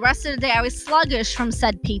the rest of the day I was sluggish from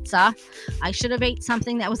said pizza. I should have ate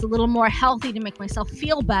something that was a little more healthy to make myself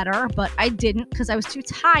feel better, but I didn't because I was too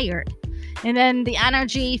tired. And then the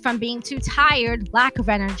energy from being too tired, lack of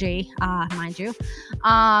energy, mind you,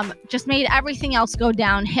 just made everything else go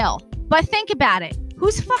downhill. But think about it.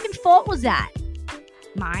 Whose fucking fault was that?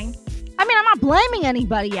 Mine. I mean, I'm not blaming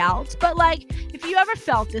anybody else, but like, if you ever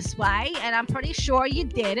felt this way, and I'm pretty sure you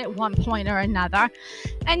did at one point or another,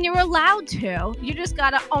 and you're allowed to, you just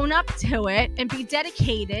gotta own up to it and be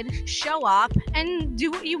dedicated, show up, and do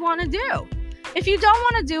what you want to do. If you don't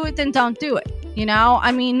want to do it, then don't do it. You know,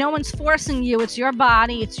 I mean, no one's forcing you. It's your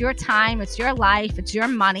body, it's your time, it's your life, it's your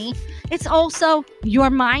money. It's also your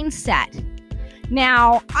mindset.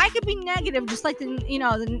 Now, I could be negative just like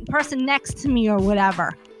the person next to me or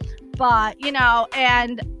whatever. But,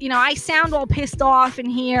 I sound all pissed off in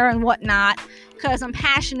here and whatnot because I'm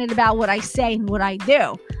passionate about what I say and what I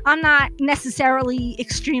do. I'm not necessarily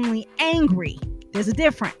extremely angry. There's a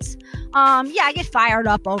difference. I get fired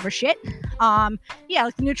up over shit. Like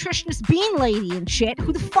the nutritionist bean lady and shit.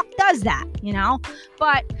 Who the fuck does that,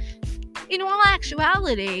 But in all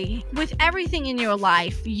actuality, with everything in your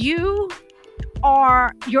life, you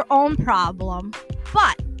are your own problem,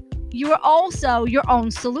 but you are also your own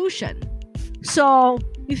solution. So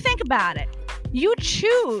you think about it. You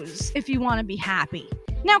choose if you want to be happy.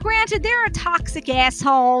 Now, granted, there are toxic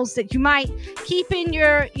assholes that you might keep in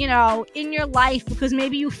your life because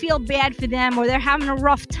maybe you feel bad for them or they're having a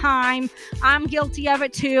rough time. I'm guilty of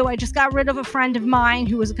it too. I just got rid of a friend of mine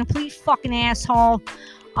who was a complete fucking asshole.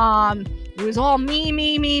 It was all me.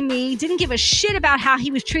 Didn't give a shit about how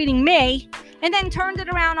he was treating me. And then turned it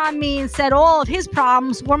around on me and said all of his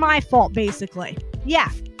problems were my fault, basically.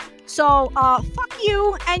 Yeah. So, fuck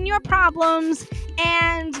you and your problems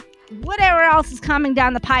and whatever else is coming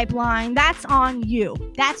down the pipeline. That's on you.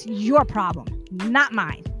 That's your problem, not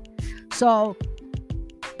mine. So,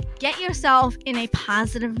 get yourself in a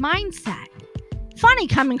positive mindset. Funny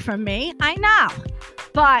coming from me, I know.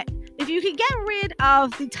 But if you could get rid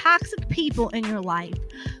of the toxic people in your life,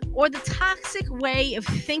 or the toxic way of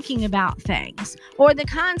thinking about things, or the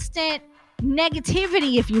constant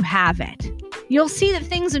negativity if you have it, you'll see that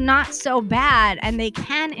things are not so bad and they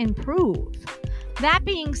can improve. That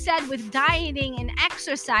being said, with dieting and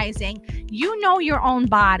exercising, you know your own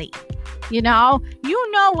body. You know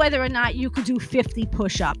whether or not you could do 50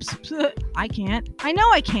 push-ups. I can't. I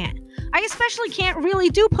know I can't. I especially can't really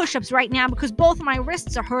do push-ups right now because both of my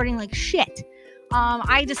wrists are hurting like shit.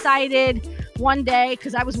 I decided one day,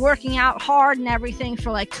 because I was working out hard and everything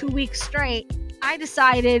for like 2 weeks straight, I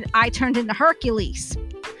turned into Hercules.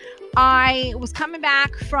 I was coming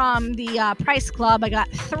back from the Price Club. I got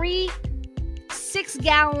 3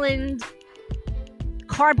 6-gallon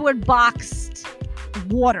cardboard boxed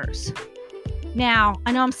waters. Now,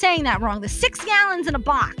 I know I'm saying that wrong. The 6 gallons in a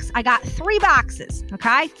box. I got 3 boxes,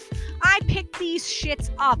 okay? I picked these shits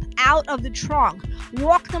up out of the trunk,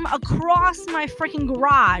 walked them across my freaking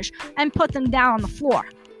garage, and put them down on the floor.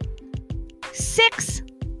 6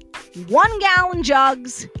 1-gallon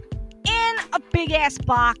jugs in a big-ass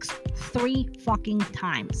box 3 fucking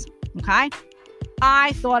times, okay?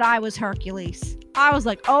 I thought I was Hercules. I was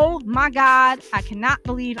like, oh my God, I cannot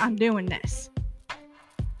believe I'm doing this.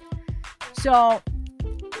 So,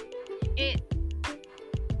 it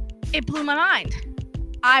blew my mind.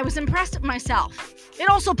 I was impressed with myself. It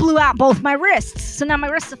also blew out both my wrists. So now my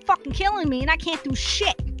wrists are fucking killing me and I can't do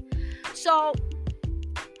shit. So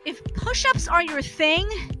if push-ups are your thing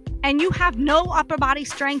and you have no upper body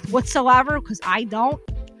strength whatsoever, because I don't,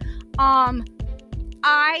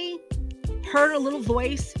 I heard a little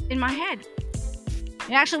voice in my head.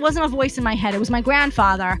 It actually wasn't a voice in my head. It was my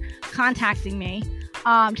grandfather contacting me,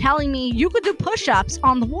 telling me, you could do push-ups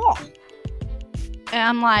on the wall. And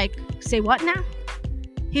I'm like, say what now?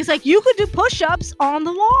 He's like, you could do push-ups on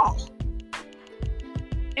the wall.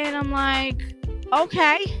 And I'm like,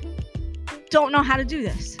 okay. Don't know how to do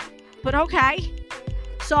this, but okay.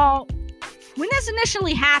 So when this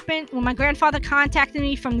initially happened, when my grandfather contacted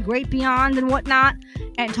me from the great beyond and whatnot,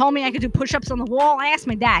 and told me I could do push-ups on the wall, I asked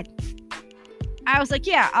my dad. I was like,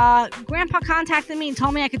 yeah, Grandpa contacted me and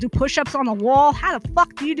told me I could do push-ups on the wall. How the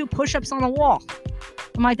fuck do you do push-ups on the wall?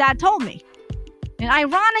 And my dad told me. And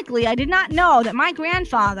ironically, I did not know that my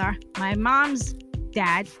grandfather, my mom's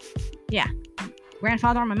dad,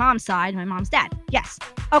 grandfather on my mom's side, my mom's dad, yes,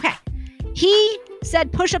 okay. He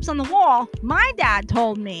said push-ups on the wall. My dad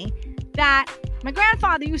told me that my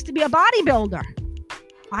grandfather used to be a bodybuilder.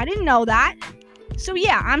 I didn't know that. So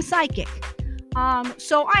yeah, I'm psychic.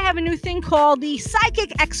 So I have a new thing called the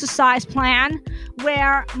psychic exercise plan,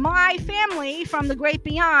 where my family from the great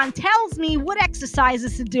beyond tells me what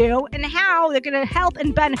exercises to do and how they're going to help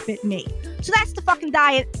and benefit me. So that's the fucking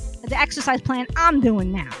diet, the exercise plan I'm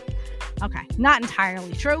doing now. Okay, not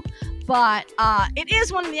entirely true, but it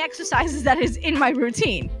is one of the exercises that is in my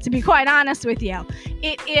routine, to be quite honest with you.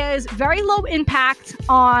 It is very low impact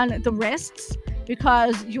on the wrists,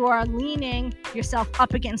 because you are leaning yourself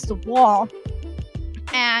up against the wall,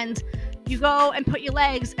 and you go and put your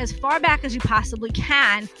legs as far back as you possibly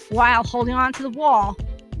can while holding on to the wall,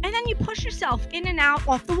 and then you push yourself in and out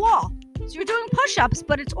off the wall. So you're doing push-ups,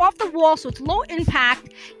 but it's off the wall, so it's low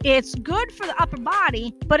impact. It's good for the upper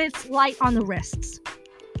body, but it's light on the wrists.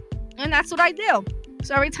 And that's what I do.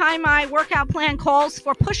 So every time my workout plan calls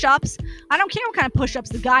for push-ups, I don't care what kind of push-ups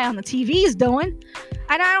the guy on the TV is doing.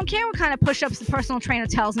 And I don't care what kind of push-ups the personal trainer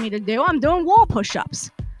tells me to do. I'm doing wall push-ups.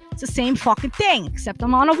 It's the same fucking thing, except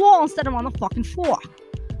I'm on a wall instead of on the fucking floor.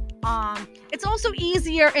 It's also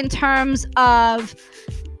easier in terms of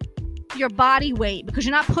your body weight, because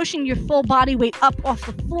you're not pushing your full body weight up off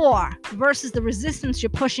the floor versus the resistance you're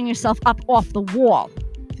pushing yourself up off the wall,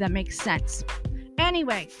 if that makes sense.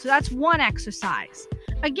 Anyway, so that's one exercise.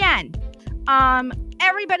 Again,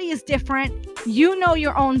 everybody is different. You know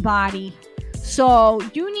your own body. So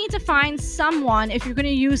you need to find someone, if you're going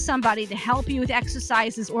to use somebody to help you with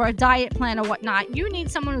exercises or a diet plan or whatnot, you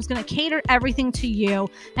need someone who's going to cater everything to you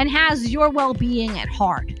and has your well-being at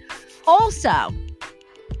heart. Also,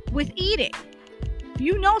 with eating,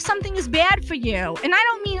 you know something is bad for you. And I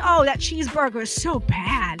don't mean, oh, that cheeseburger is so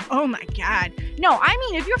bad. Oh my God. No, I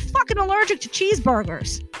mean, if you're fucking allergic to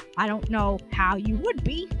cheeseburgers, I don't know how you would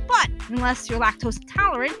be, but unless you're lactose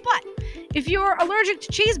intolerant, but if you're allergic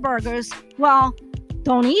to cheeseburgers, well,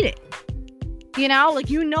 don't eat it. You know, like,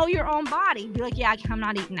 you know your own body. Be like, yeah, I'm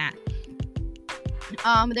not eating that.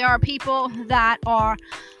 There are people that are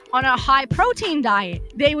on a high protein diet.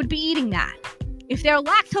 They would be eating that. If they're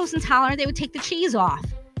lactose intolerant, they would take the cheese off.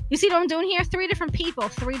 You see what I'm doing here? 3 different people,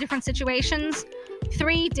 3 different situations,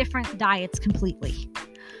 3 different diets completely.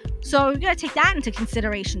 So you got to take that into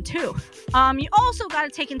consideration too. You also got to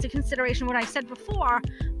take into consideration what I said before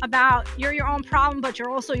about you're your own problem, but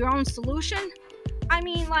you're also your own solution. I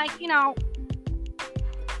mean, like, you know,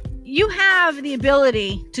 you have the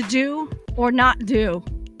ability to do or not do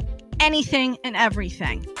anything and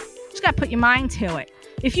everything. Just got to put your mind to it.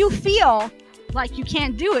 If you feel like you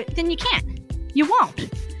can't do it, then you can't. You won't.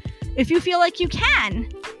 If you feel like you can,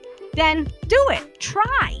 then do it.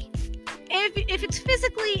 Try. If it's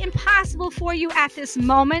physically impossible for you at this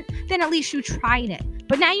moment, then at least you tried it.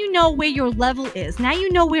 But now you know where your level is. Now you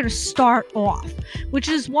know where to start off, which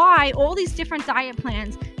is why all these different diet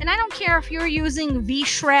plans, and I don't care if you're using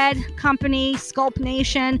V-Shred Company, Sculpt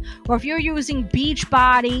Nation, or if you're using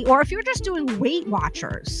Beachbody, or if you're just doing Weight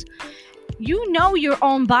Watchers, you know your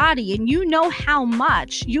own body and you know how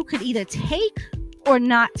much you could either take or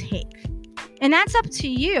not take. And that's up to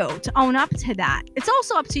you to own up to that. It's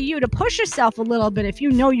also up to you to push yourself a little bit if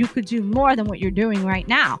you know you could do more than what you're doing right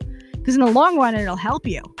now. Because in the long run, it'll help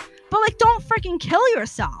you. But, like, don't freaking kill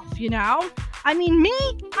yourself, you know? I mean, me,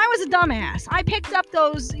 I was a dumbass. I picked up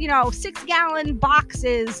those, 6-gallon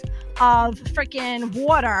boxes of freaking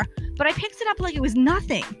water, but I picked it up like it was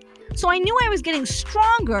nothing. So I knew I was getting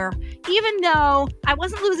stronger, even though I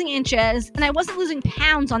wasn't losing inches and I wasn't losing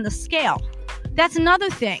pounds on the scale. That's another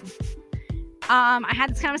thing. I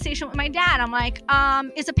had this conversation with my dad. I'm like,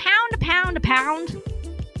 is a pound a pound a pound?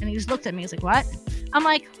 And he just looked at me. He's like, what? I'm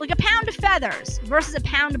like a pound of feathers versus a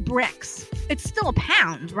pound of bricks. It's still a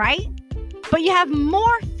pound, right? But you have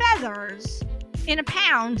more feathers in a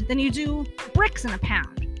pound than you do bricks in a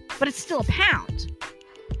pound. But it's still a pound.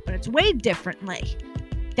 But it's weighed differently.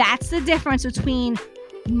 That's the difference between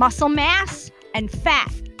muscle mass and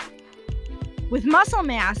fat. With muscle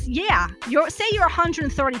mass, yeah, say you're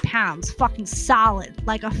 130 pounds, fucking solid,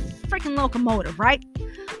 like a freaking locomotive, right?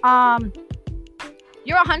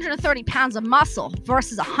 You're 130 pounds of muscle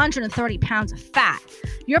versus 130 pounds of fat.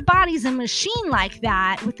 Your body's a machine like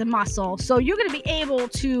that with the muscle, so you're going to be able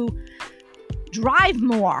to drive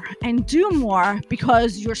more and do more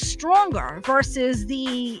because you're stronger versus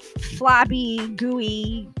the flabby,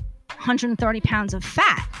 gooey 130 pounds of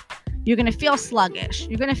fat. You're going to feel sluggish.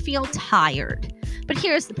 You're going to feel tired. But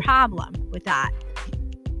here's the problem with that.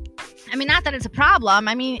 I mean, not that it's a problem.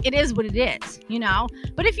 I mean, it is what it is,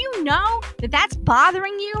 But if you know that that's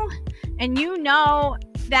bothering you and you know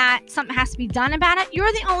that something has to be done about it,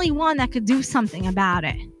 you're the only one that could do something about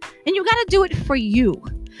it. And you got to do it for you.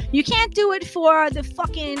 You can't do it for the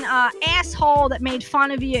fucking asshole that made fun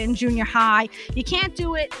of you in junior high. You can't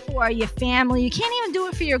do it for your family. You can't even do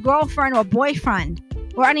it for your girlfriend or boyfriend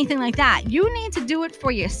or anything like that. You need to do it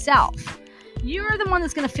for yourself. You're the one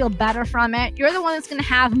that's going to feel better from it. You're the one that's going to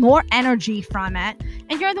have more energy from it.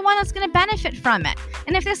 And you're the one that's going to benefit from it.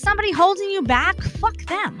 And if there's somebody holding you back, fuck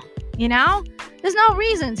them. There's no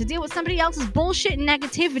reason to deal with somebody else's bullshit and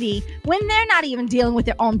negativity when they're not even dealing with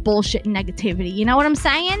their own bullshit and negativity. You know what I'm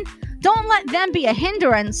saying? Don't let them be a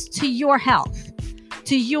hindrance to your health.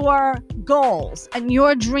 to your goals and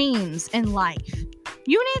your dreams in life.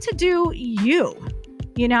 You need to do you,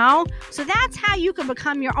 you know? So that's how you can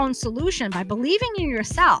become your own solution, by believing in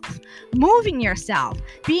yourself, moving yourself,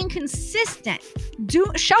 being consistent,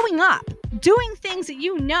 showing up, doing things that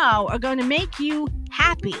you know are going to make you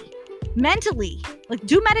happy mentally. Like,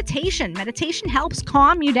 do meditation. Meditation helps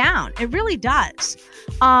calm you down. It really does.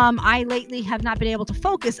 I lately have not been able to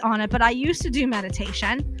focus on it, but I used to do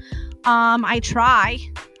meditation. I try.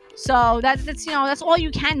 So that's all you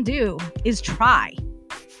can do is try.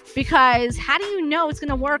 Because how do you know it's going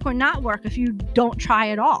to work or not work if you don't try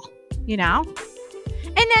at all, you know?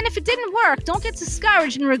 And then if it didn't work, don't get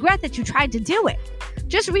discouraged and regret that you tried to do it.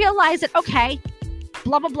 Just realize that, okay,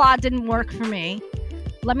 blah, blah, blah didn't work for me.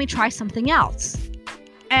 Let me try something else.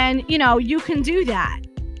 And, you can do that.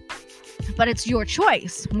 But it's your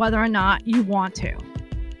choice whether or not you want to.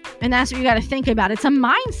 And that's what you got to think about. It's a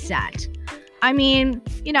mindset. I mean,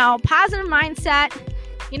 positive mindset.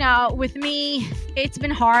 With me, it's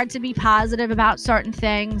been hard to be positive about certain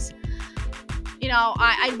things.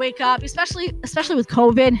 I wake up, especially with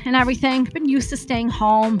COVID and everything. I've been used to staying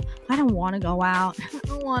home. I don't want to go out. I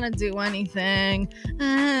don't want to do anything.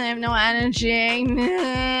 I have no energy.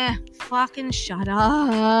 Fucking shut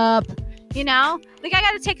up. I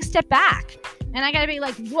got to take a step back. And I got to be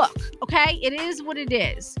like, look, okay, it is what it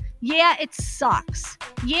is. Yeah, it sucks.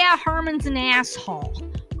 Yeah, Herman's an asshole.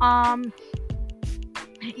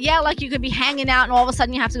 Yeah, like you could be hanging out and all of a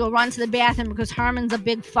sudden you have to go run to the bathroom because Herman's a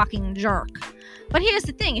big fucking jerk. But here's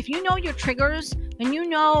the thing. If you know your triggers and you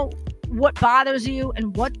know what bothers you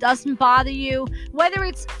and what doesn't bother you, whether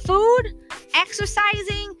it's food,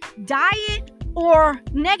 exercising, diet, or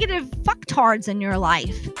negative fucktards in your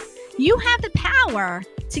life, you have the power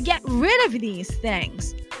to get rid of these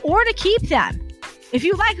things or to keep them. If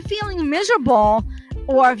you like feeling miserable,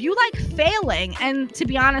 or if you like failing, and to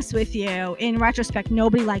be honest with you, in retrospect,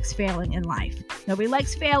 nobody likes failing in life. Nobody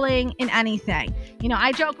likes failing in anything.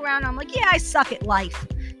 I joke around. I'm like, yeah, I suck at life.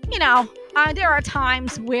 There are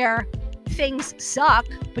times where things suck,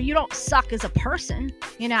 but you don't suck as a person,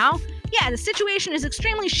 Yeah, the situation is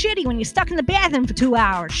extremely shitty when you're stuck in the bathroom for 2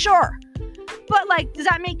 hours. Sure. But, does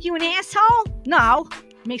that make you an asshole? No.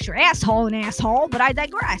 Makes your asshole an asshole, but I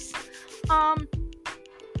digress.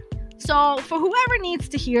 So for whoever needs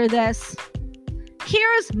to hear this,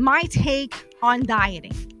 here's my take on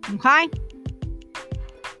dieting, okay?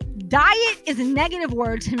 Diet is a negative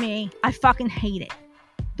word to me. I fucking hate it.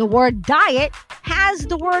 The word diet has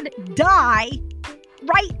the word die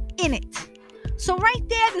right in it. So right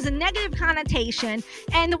there's a negative connotation.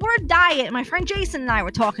 And the word diet, my friend Jason and I were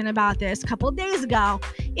talking about this a couple of days ago.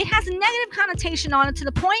 It has a negative connotation on it to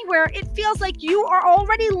the point where it feels like you are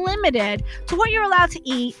already limited to what you're allowed to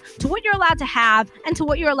eat, to what you're allowed to have, and to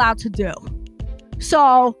what you're allowed to do.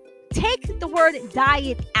 So take the word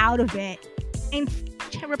diet out of it and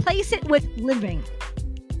replace it with living.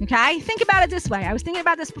 Okay? Think about it this way. I was thinking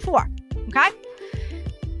about this before. Okay?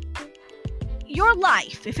 Your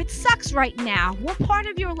life, if it sucks right now, what part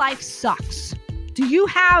of your life sucks? Do you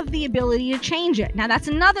have the ability to change it? Now, that's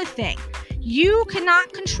another thing. You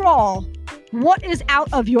cannot control what is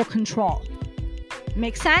out of your control.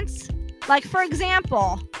 Make sense? Like, for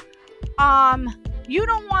example, you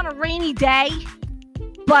don't want a rainy day,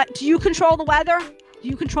 but do you control the weather? Do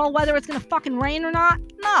you control whether it's going to fucking rain or not?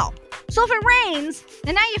 No. So if it rains,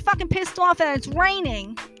 and now you're fucking pissed off that it's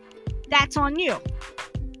raining, that's on you.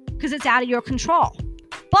 Because it's out of your control.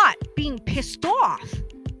 But being pissed off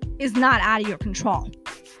is not out of your control.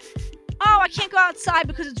 Oh, I can't go outside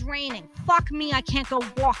because it's raining. Fuck me, I can't go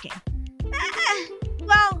walking.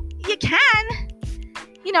 Well, you can.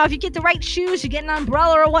 If you get the right shoes, you get an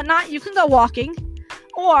umbrella or whatnot, you can go walking.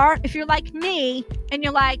 Or if you're like me and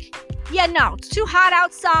you're like, yeah, no, it's too hot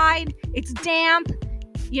outside. It's damp.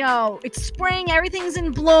 It's spring. Everything's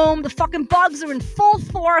in bloom. The fucking bugs are in full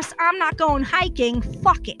force. I'm not going hiking.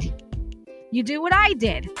 Fuck it. You do what I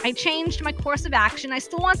did. I changed my course of action. I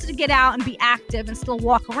still wanted to get out and be active and still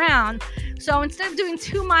walk around. So instead of doing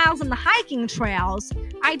 2 miles on the hiking trails,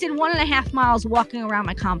 I did 1.5 miles walking around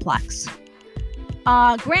my complex.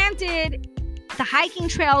 Granted, the hiking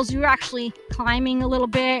trails, you're actually climbing a little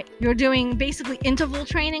bit. You're doing basically interval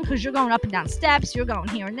training because you're going up and down steps. You're going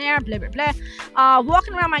here and there, blah, blah, blah.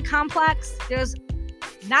 Walking around my complex, there's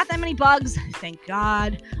not that many bugs, thank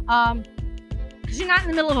God. Because you're not in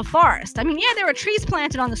the middle of a forest. I mean, yeah, there are trees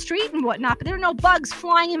planted on the street and whatnot, but there are no bugs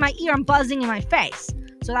flying in my ear and buzzing in my face.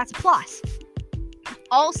 So that's a plus.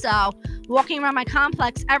 Also, walking around my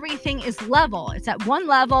complex, everything is level. It's at one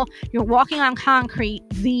level. You're walking on concrete,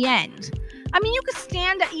 the end. I mean, you could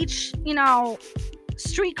stand at each,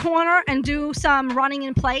 street corner and do some running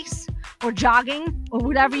in place or jogging or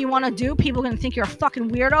whatever you want to do, people are going to think you're a fucking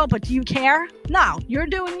weirdo, but do you care? No, you're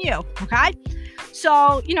doing you, okay?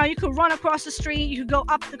 So, you know, you could run across the street, you could go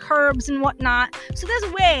up the curbs and whatnot. So there's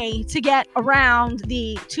a way to get around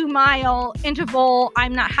the 2-mile interval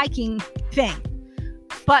I'm not hiking thing.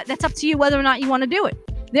 But that's up to you whether or not you want to do it.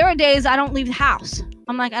 There are days I don't leave the house.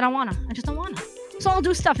 I'm like, I don't want to. I just don't want to. So I'll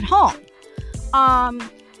do stuff at home.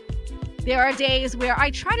 There are days where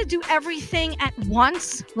I try to do everything at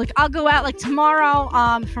once. Like I'll go out like tomorrow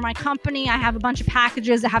for my company. I have a bunch of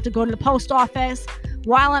packages that have to go to the post office.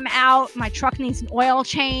 While I'm out, my truck needs an oil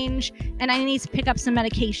change and I need to pick up some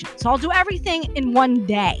medication. So I'll do everything in one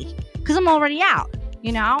day because I'm already out,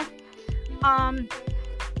 you know? And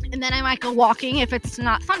then I might go walking if it's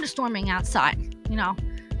not thunderstorming outside, you know?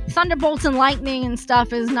 Thunderbolts and lightning and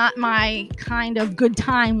stuff is not my kind of good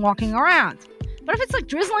time walking around. But if it's like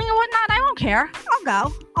drizzling and whatnot, I don't care. I'll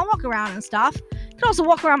go. I'll walk around and stuff. I could also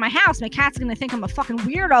walk around my house. My cat's going to think I'm a fucking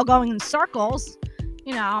weirdo going in circles.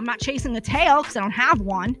 You know, I'm not chasing the tail because I don't have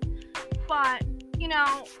one. But, you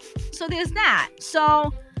know, so there's that.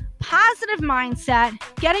 So positive mindset,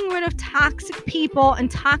 getting rid of toxic people and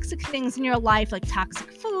toxic things in your life, like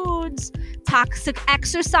toxic foods, toxic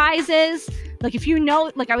exercises. Like if you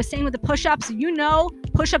know, like I was saying with the push-ups, you know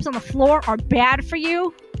push-ups on the floor are bad for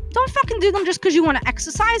you. Don't fucking do them just because you want to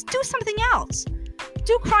exercise. Do something else.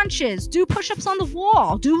 Do crunches. Do push-ups on the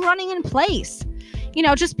wall. Do running in place. You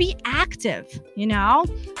know, just be active, you know.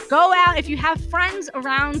 Go out. If you have friends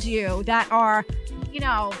around you that are, you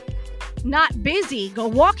know, not busy, go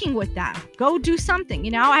walking with them. Go do something,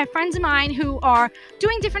 you know. I have friends of mine who are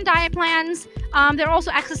doing different diet plans. They're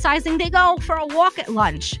also exercising. They go for a walk at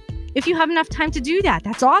lunch. If you have enough time to do that,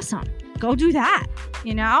 that's awesome. Go do that,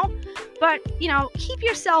 you know. But, you know, keep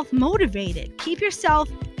yourself motivated. Keep yourself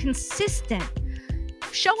consistent.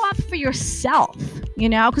 Show up for yourself, you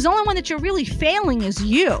know, because the only one that you're really failing is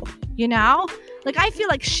you, you know? Like, I feel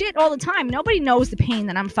like shit all the time. Nobody knows the pain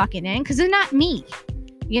that I'm fucking in because they're not me,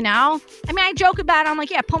 you know? I mean, I joke about it. I'm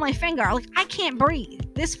like, yeah, pull my finger. Like, I can't breathe.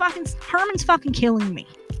 This fucking Herman's fucking killing me,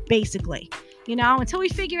 basically. You know, until we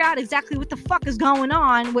figure out exactly what the fuck is going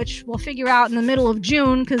on, which we'll figure out in the middle of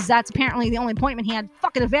June, because that's apparently the only appointment he had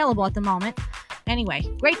fucking available at the moment. Anyway,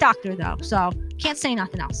 great doctor, though, so can't say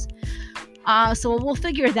nothing else. So we'll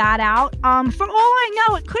figure that out. For all I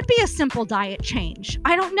know, it could be a simple diet change.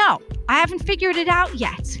 I don't know. I haven't figured it out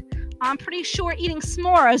yet. I'm pretty sure eating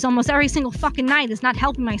s'mores almost every single fucking night is not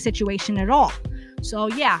helping my situation at all. So,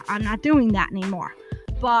 yeah, I'm not doing that anymore.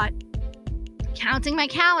 But counting my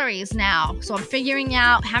calories now. So I'm figuring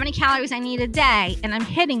out how many calories I need a day, and I'm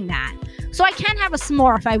hitting that. So I can have a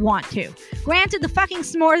s'more if I want to. Granted, the fucking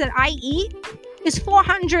s'more that I eat is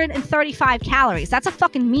 435 calories. That's a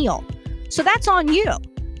fucking meal. So that's on you.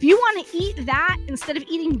 If you want to eat that instead of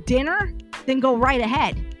eating dinner, then go right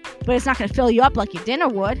ahead. But it's not going to fill you up like your dinner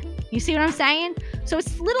would. You see what I'm saying? So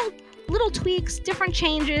it's little tweaks, different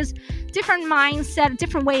changes, different mindset,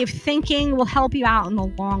 different way of thinking will help you out in the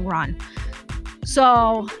long run.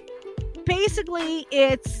 So basically,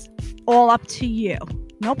 it's all up to you.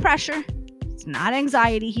 No pressure. It's not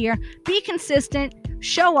anxiety here. Be consistent.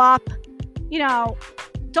 Show up. You know,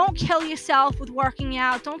 don't kill yourself with working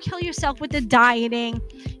out. Don't kill yourself with the dieting.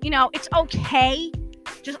 You know, it's okay.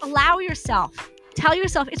 Just allow yourself. Tell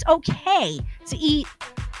yourself it's okay to eat,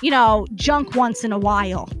 you know, junk once in a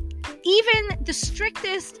while. Even the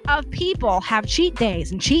strictest of people have cheat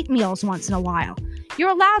days and cheat meals once in a while. You're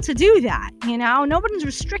allowed to do that, you know? Nobody's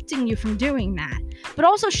restricting you from doing that. But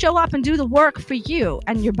also show up and do the work for you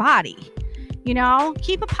and your body. You know,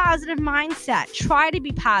 keep a positive mindset. Try to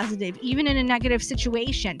be positive, even in a negative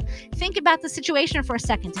situation. Think about the situation for a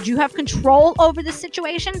second. Did you have control over the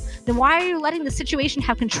situation? Then why are you letting the situation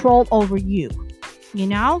have control over you? You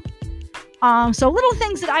know? So little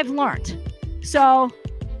things that I've learned. So,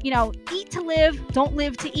 you know, eat to live, don't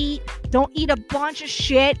live to eat. Don't eat a bunch of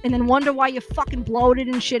shit and then wonder why you're fucking bloated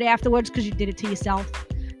and shit afterwards because you did it to yourself.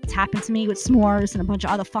 It's happened to me with s'mores and a bunch of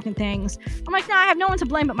other fucking things. I'm like, nah, I have no one to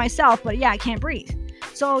blame but myself, but yeah, I can't breathe.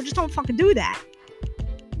 So just don't fucking do that.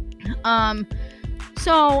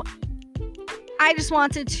 So I just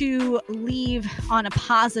wanted to leave on a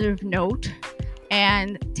positive note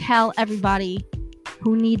and tell everybody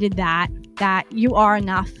who needed that you are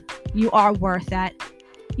enough. You are worth it.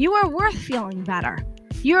 You are worth feeling better.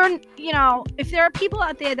 You know, if there are people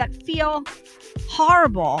out there that feel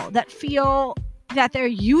horrible, that feel that they're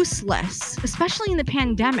useless, especially in the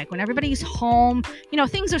pandemic when everybody's home, you know,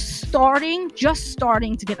 things are just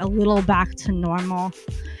starting to get a little back to normal.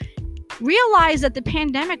 Realize that the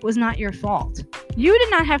pandemic was not your fault. You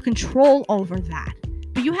did not have control over that.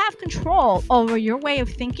 But you have control over your way of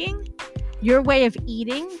thinking, your way of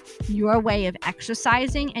eating, your way of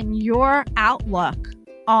exercising, and your outlook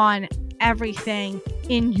on everything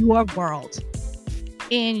in your world,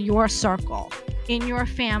 in your circle, in your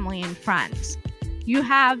family and friends. You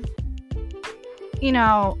have,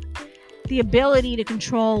 the ability to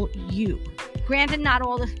control you. Granted,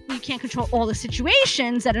 you can't control all the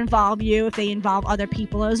situations that involve you if they involve other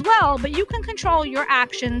people as well, but you can control your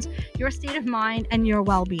actions, your state of mind, and your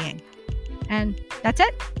well-being. And that's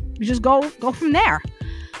it. You just go from there.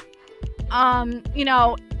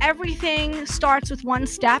 Everything starts with one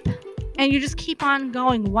step, and you just keep on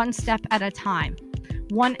going one step at a time,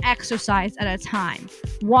 one exercise at a time,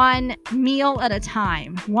 one meal at a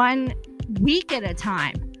time, 1 week at a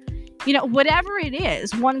time. Whatever it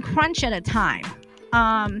is, one crunch at a time,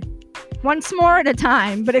 one s'more at a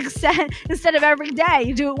time, but instead of every day,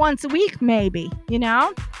 you do it once a week, maybe, You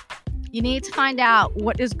need to find out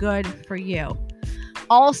what is good for you.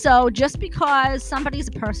 Also, just because somebody's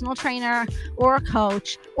a personal trainer or a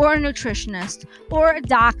coach or a nutritionist or a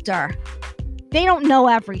doctor, they don't know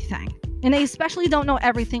everything. And they especially don't know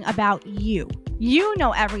everything about you. You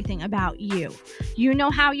know everything about you. You know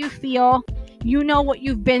how you feel. You know what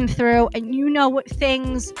you've been through, and you know what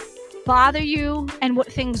things bother you and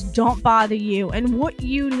what things don't bother you, and what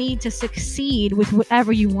you need to succeed with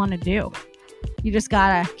whatever you want to do. You just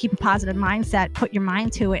gotta keep a positive mindset, put your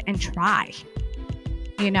mind to it, and try.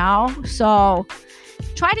 So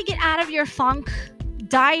try to get out of your funk.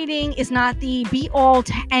 Dieting is not the be-all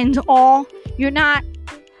to end all. You're not,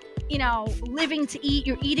 living to eat.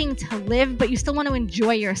 You're eating to live, but you still want to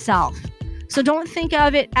enjoy yourself. So don't think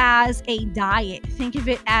of it as a diet. Think of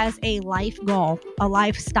it as a life goal, a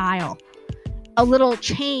lifestyle, a little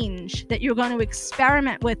change that you're going to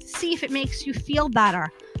experiment with. See if it makes you feel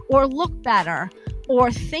better or look better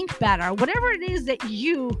or think better, whatever it is that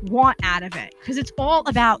you want out of it, because it's all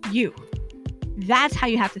about you. That's how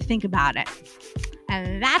you have to think about it.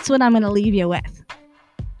 And that's what I'm going to leave you with.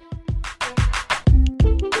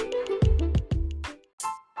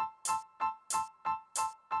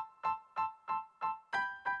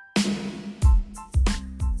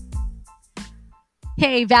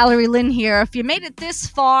 Hey, Valerie Lynn here. If you made it this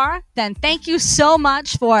far, then thank you so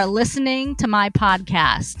much for listening to my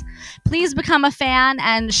podcast. Please become a fan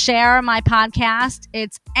and share my podcast.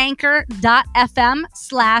 It's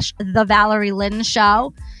anchor.fm/The Valerie Lynn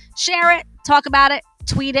Show. Share it, talk about it,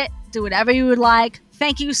 tweet it, do whatever you would like.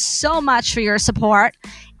 Thank you so much for your support,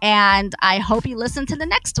 and I hope you listen to the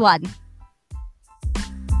next one.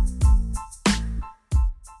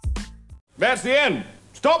 That's the end.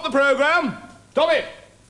 Stop the program. Stop it!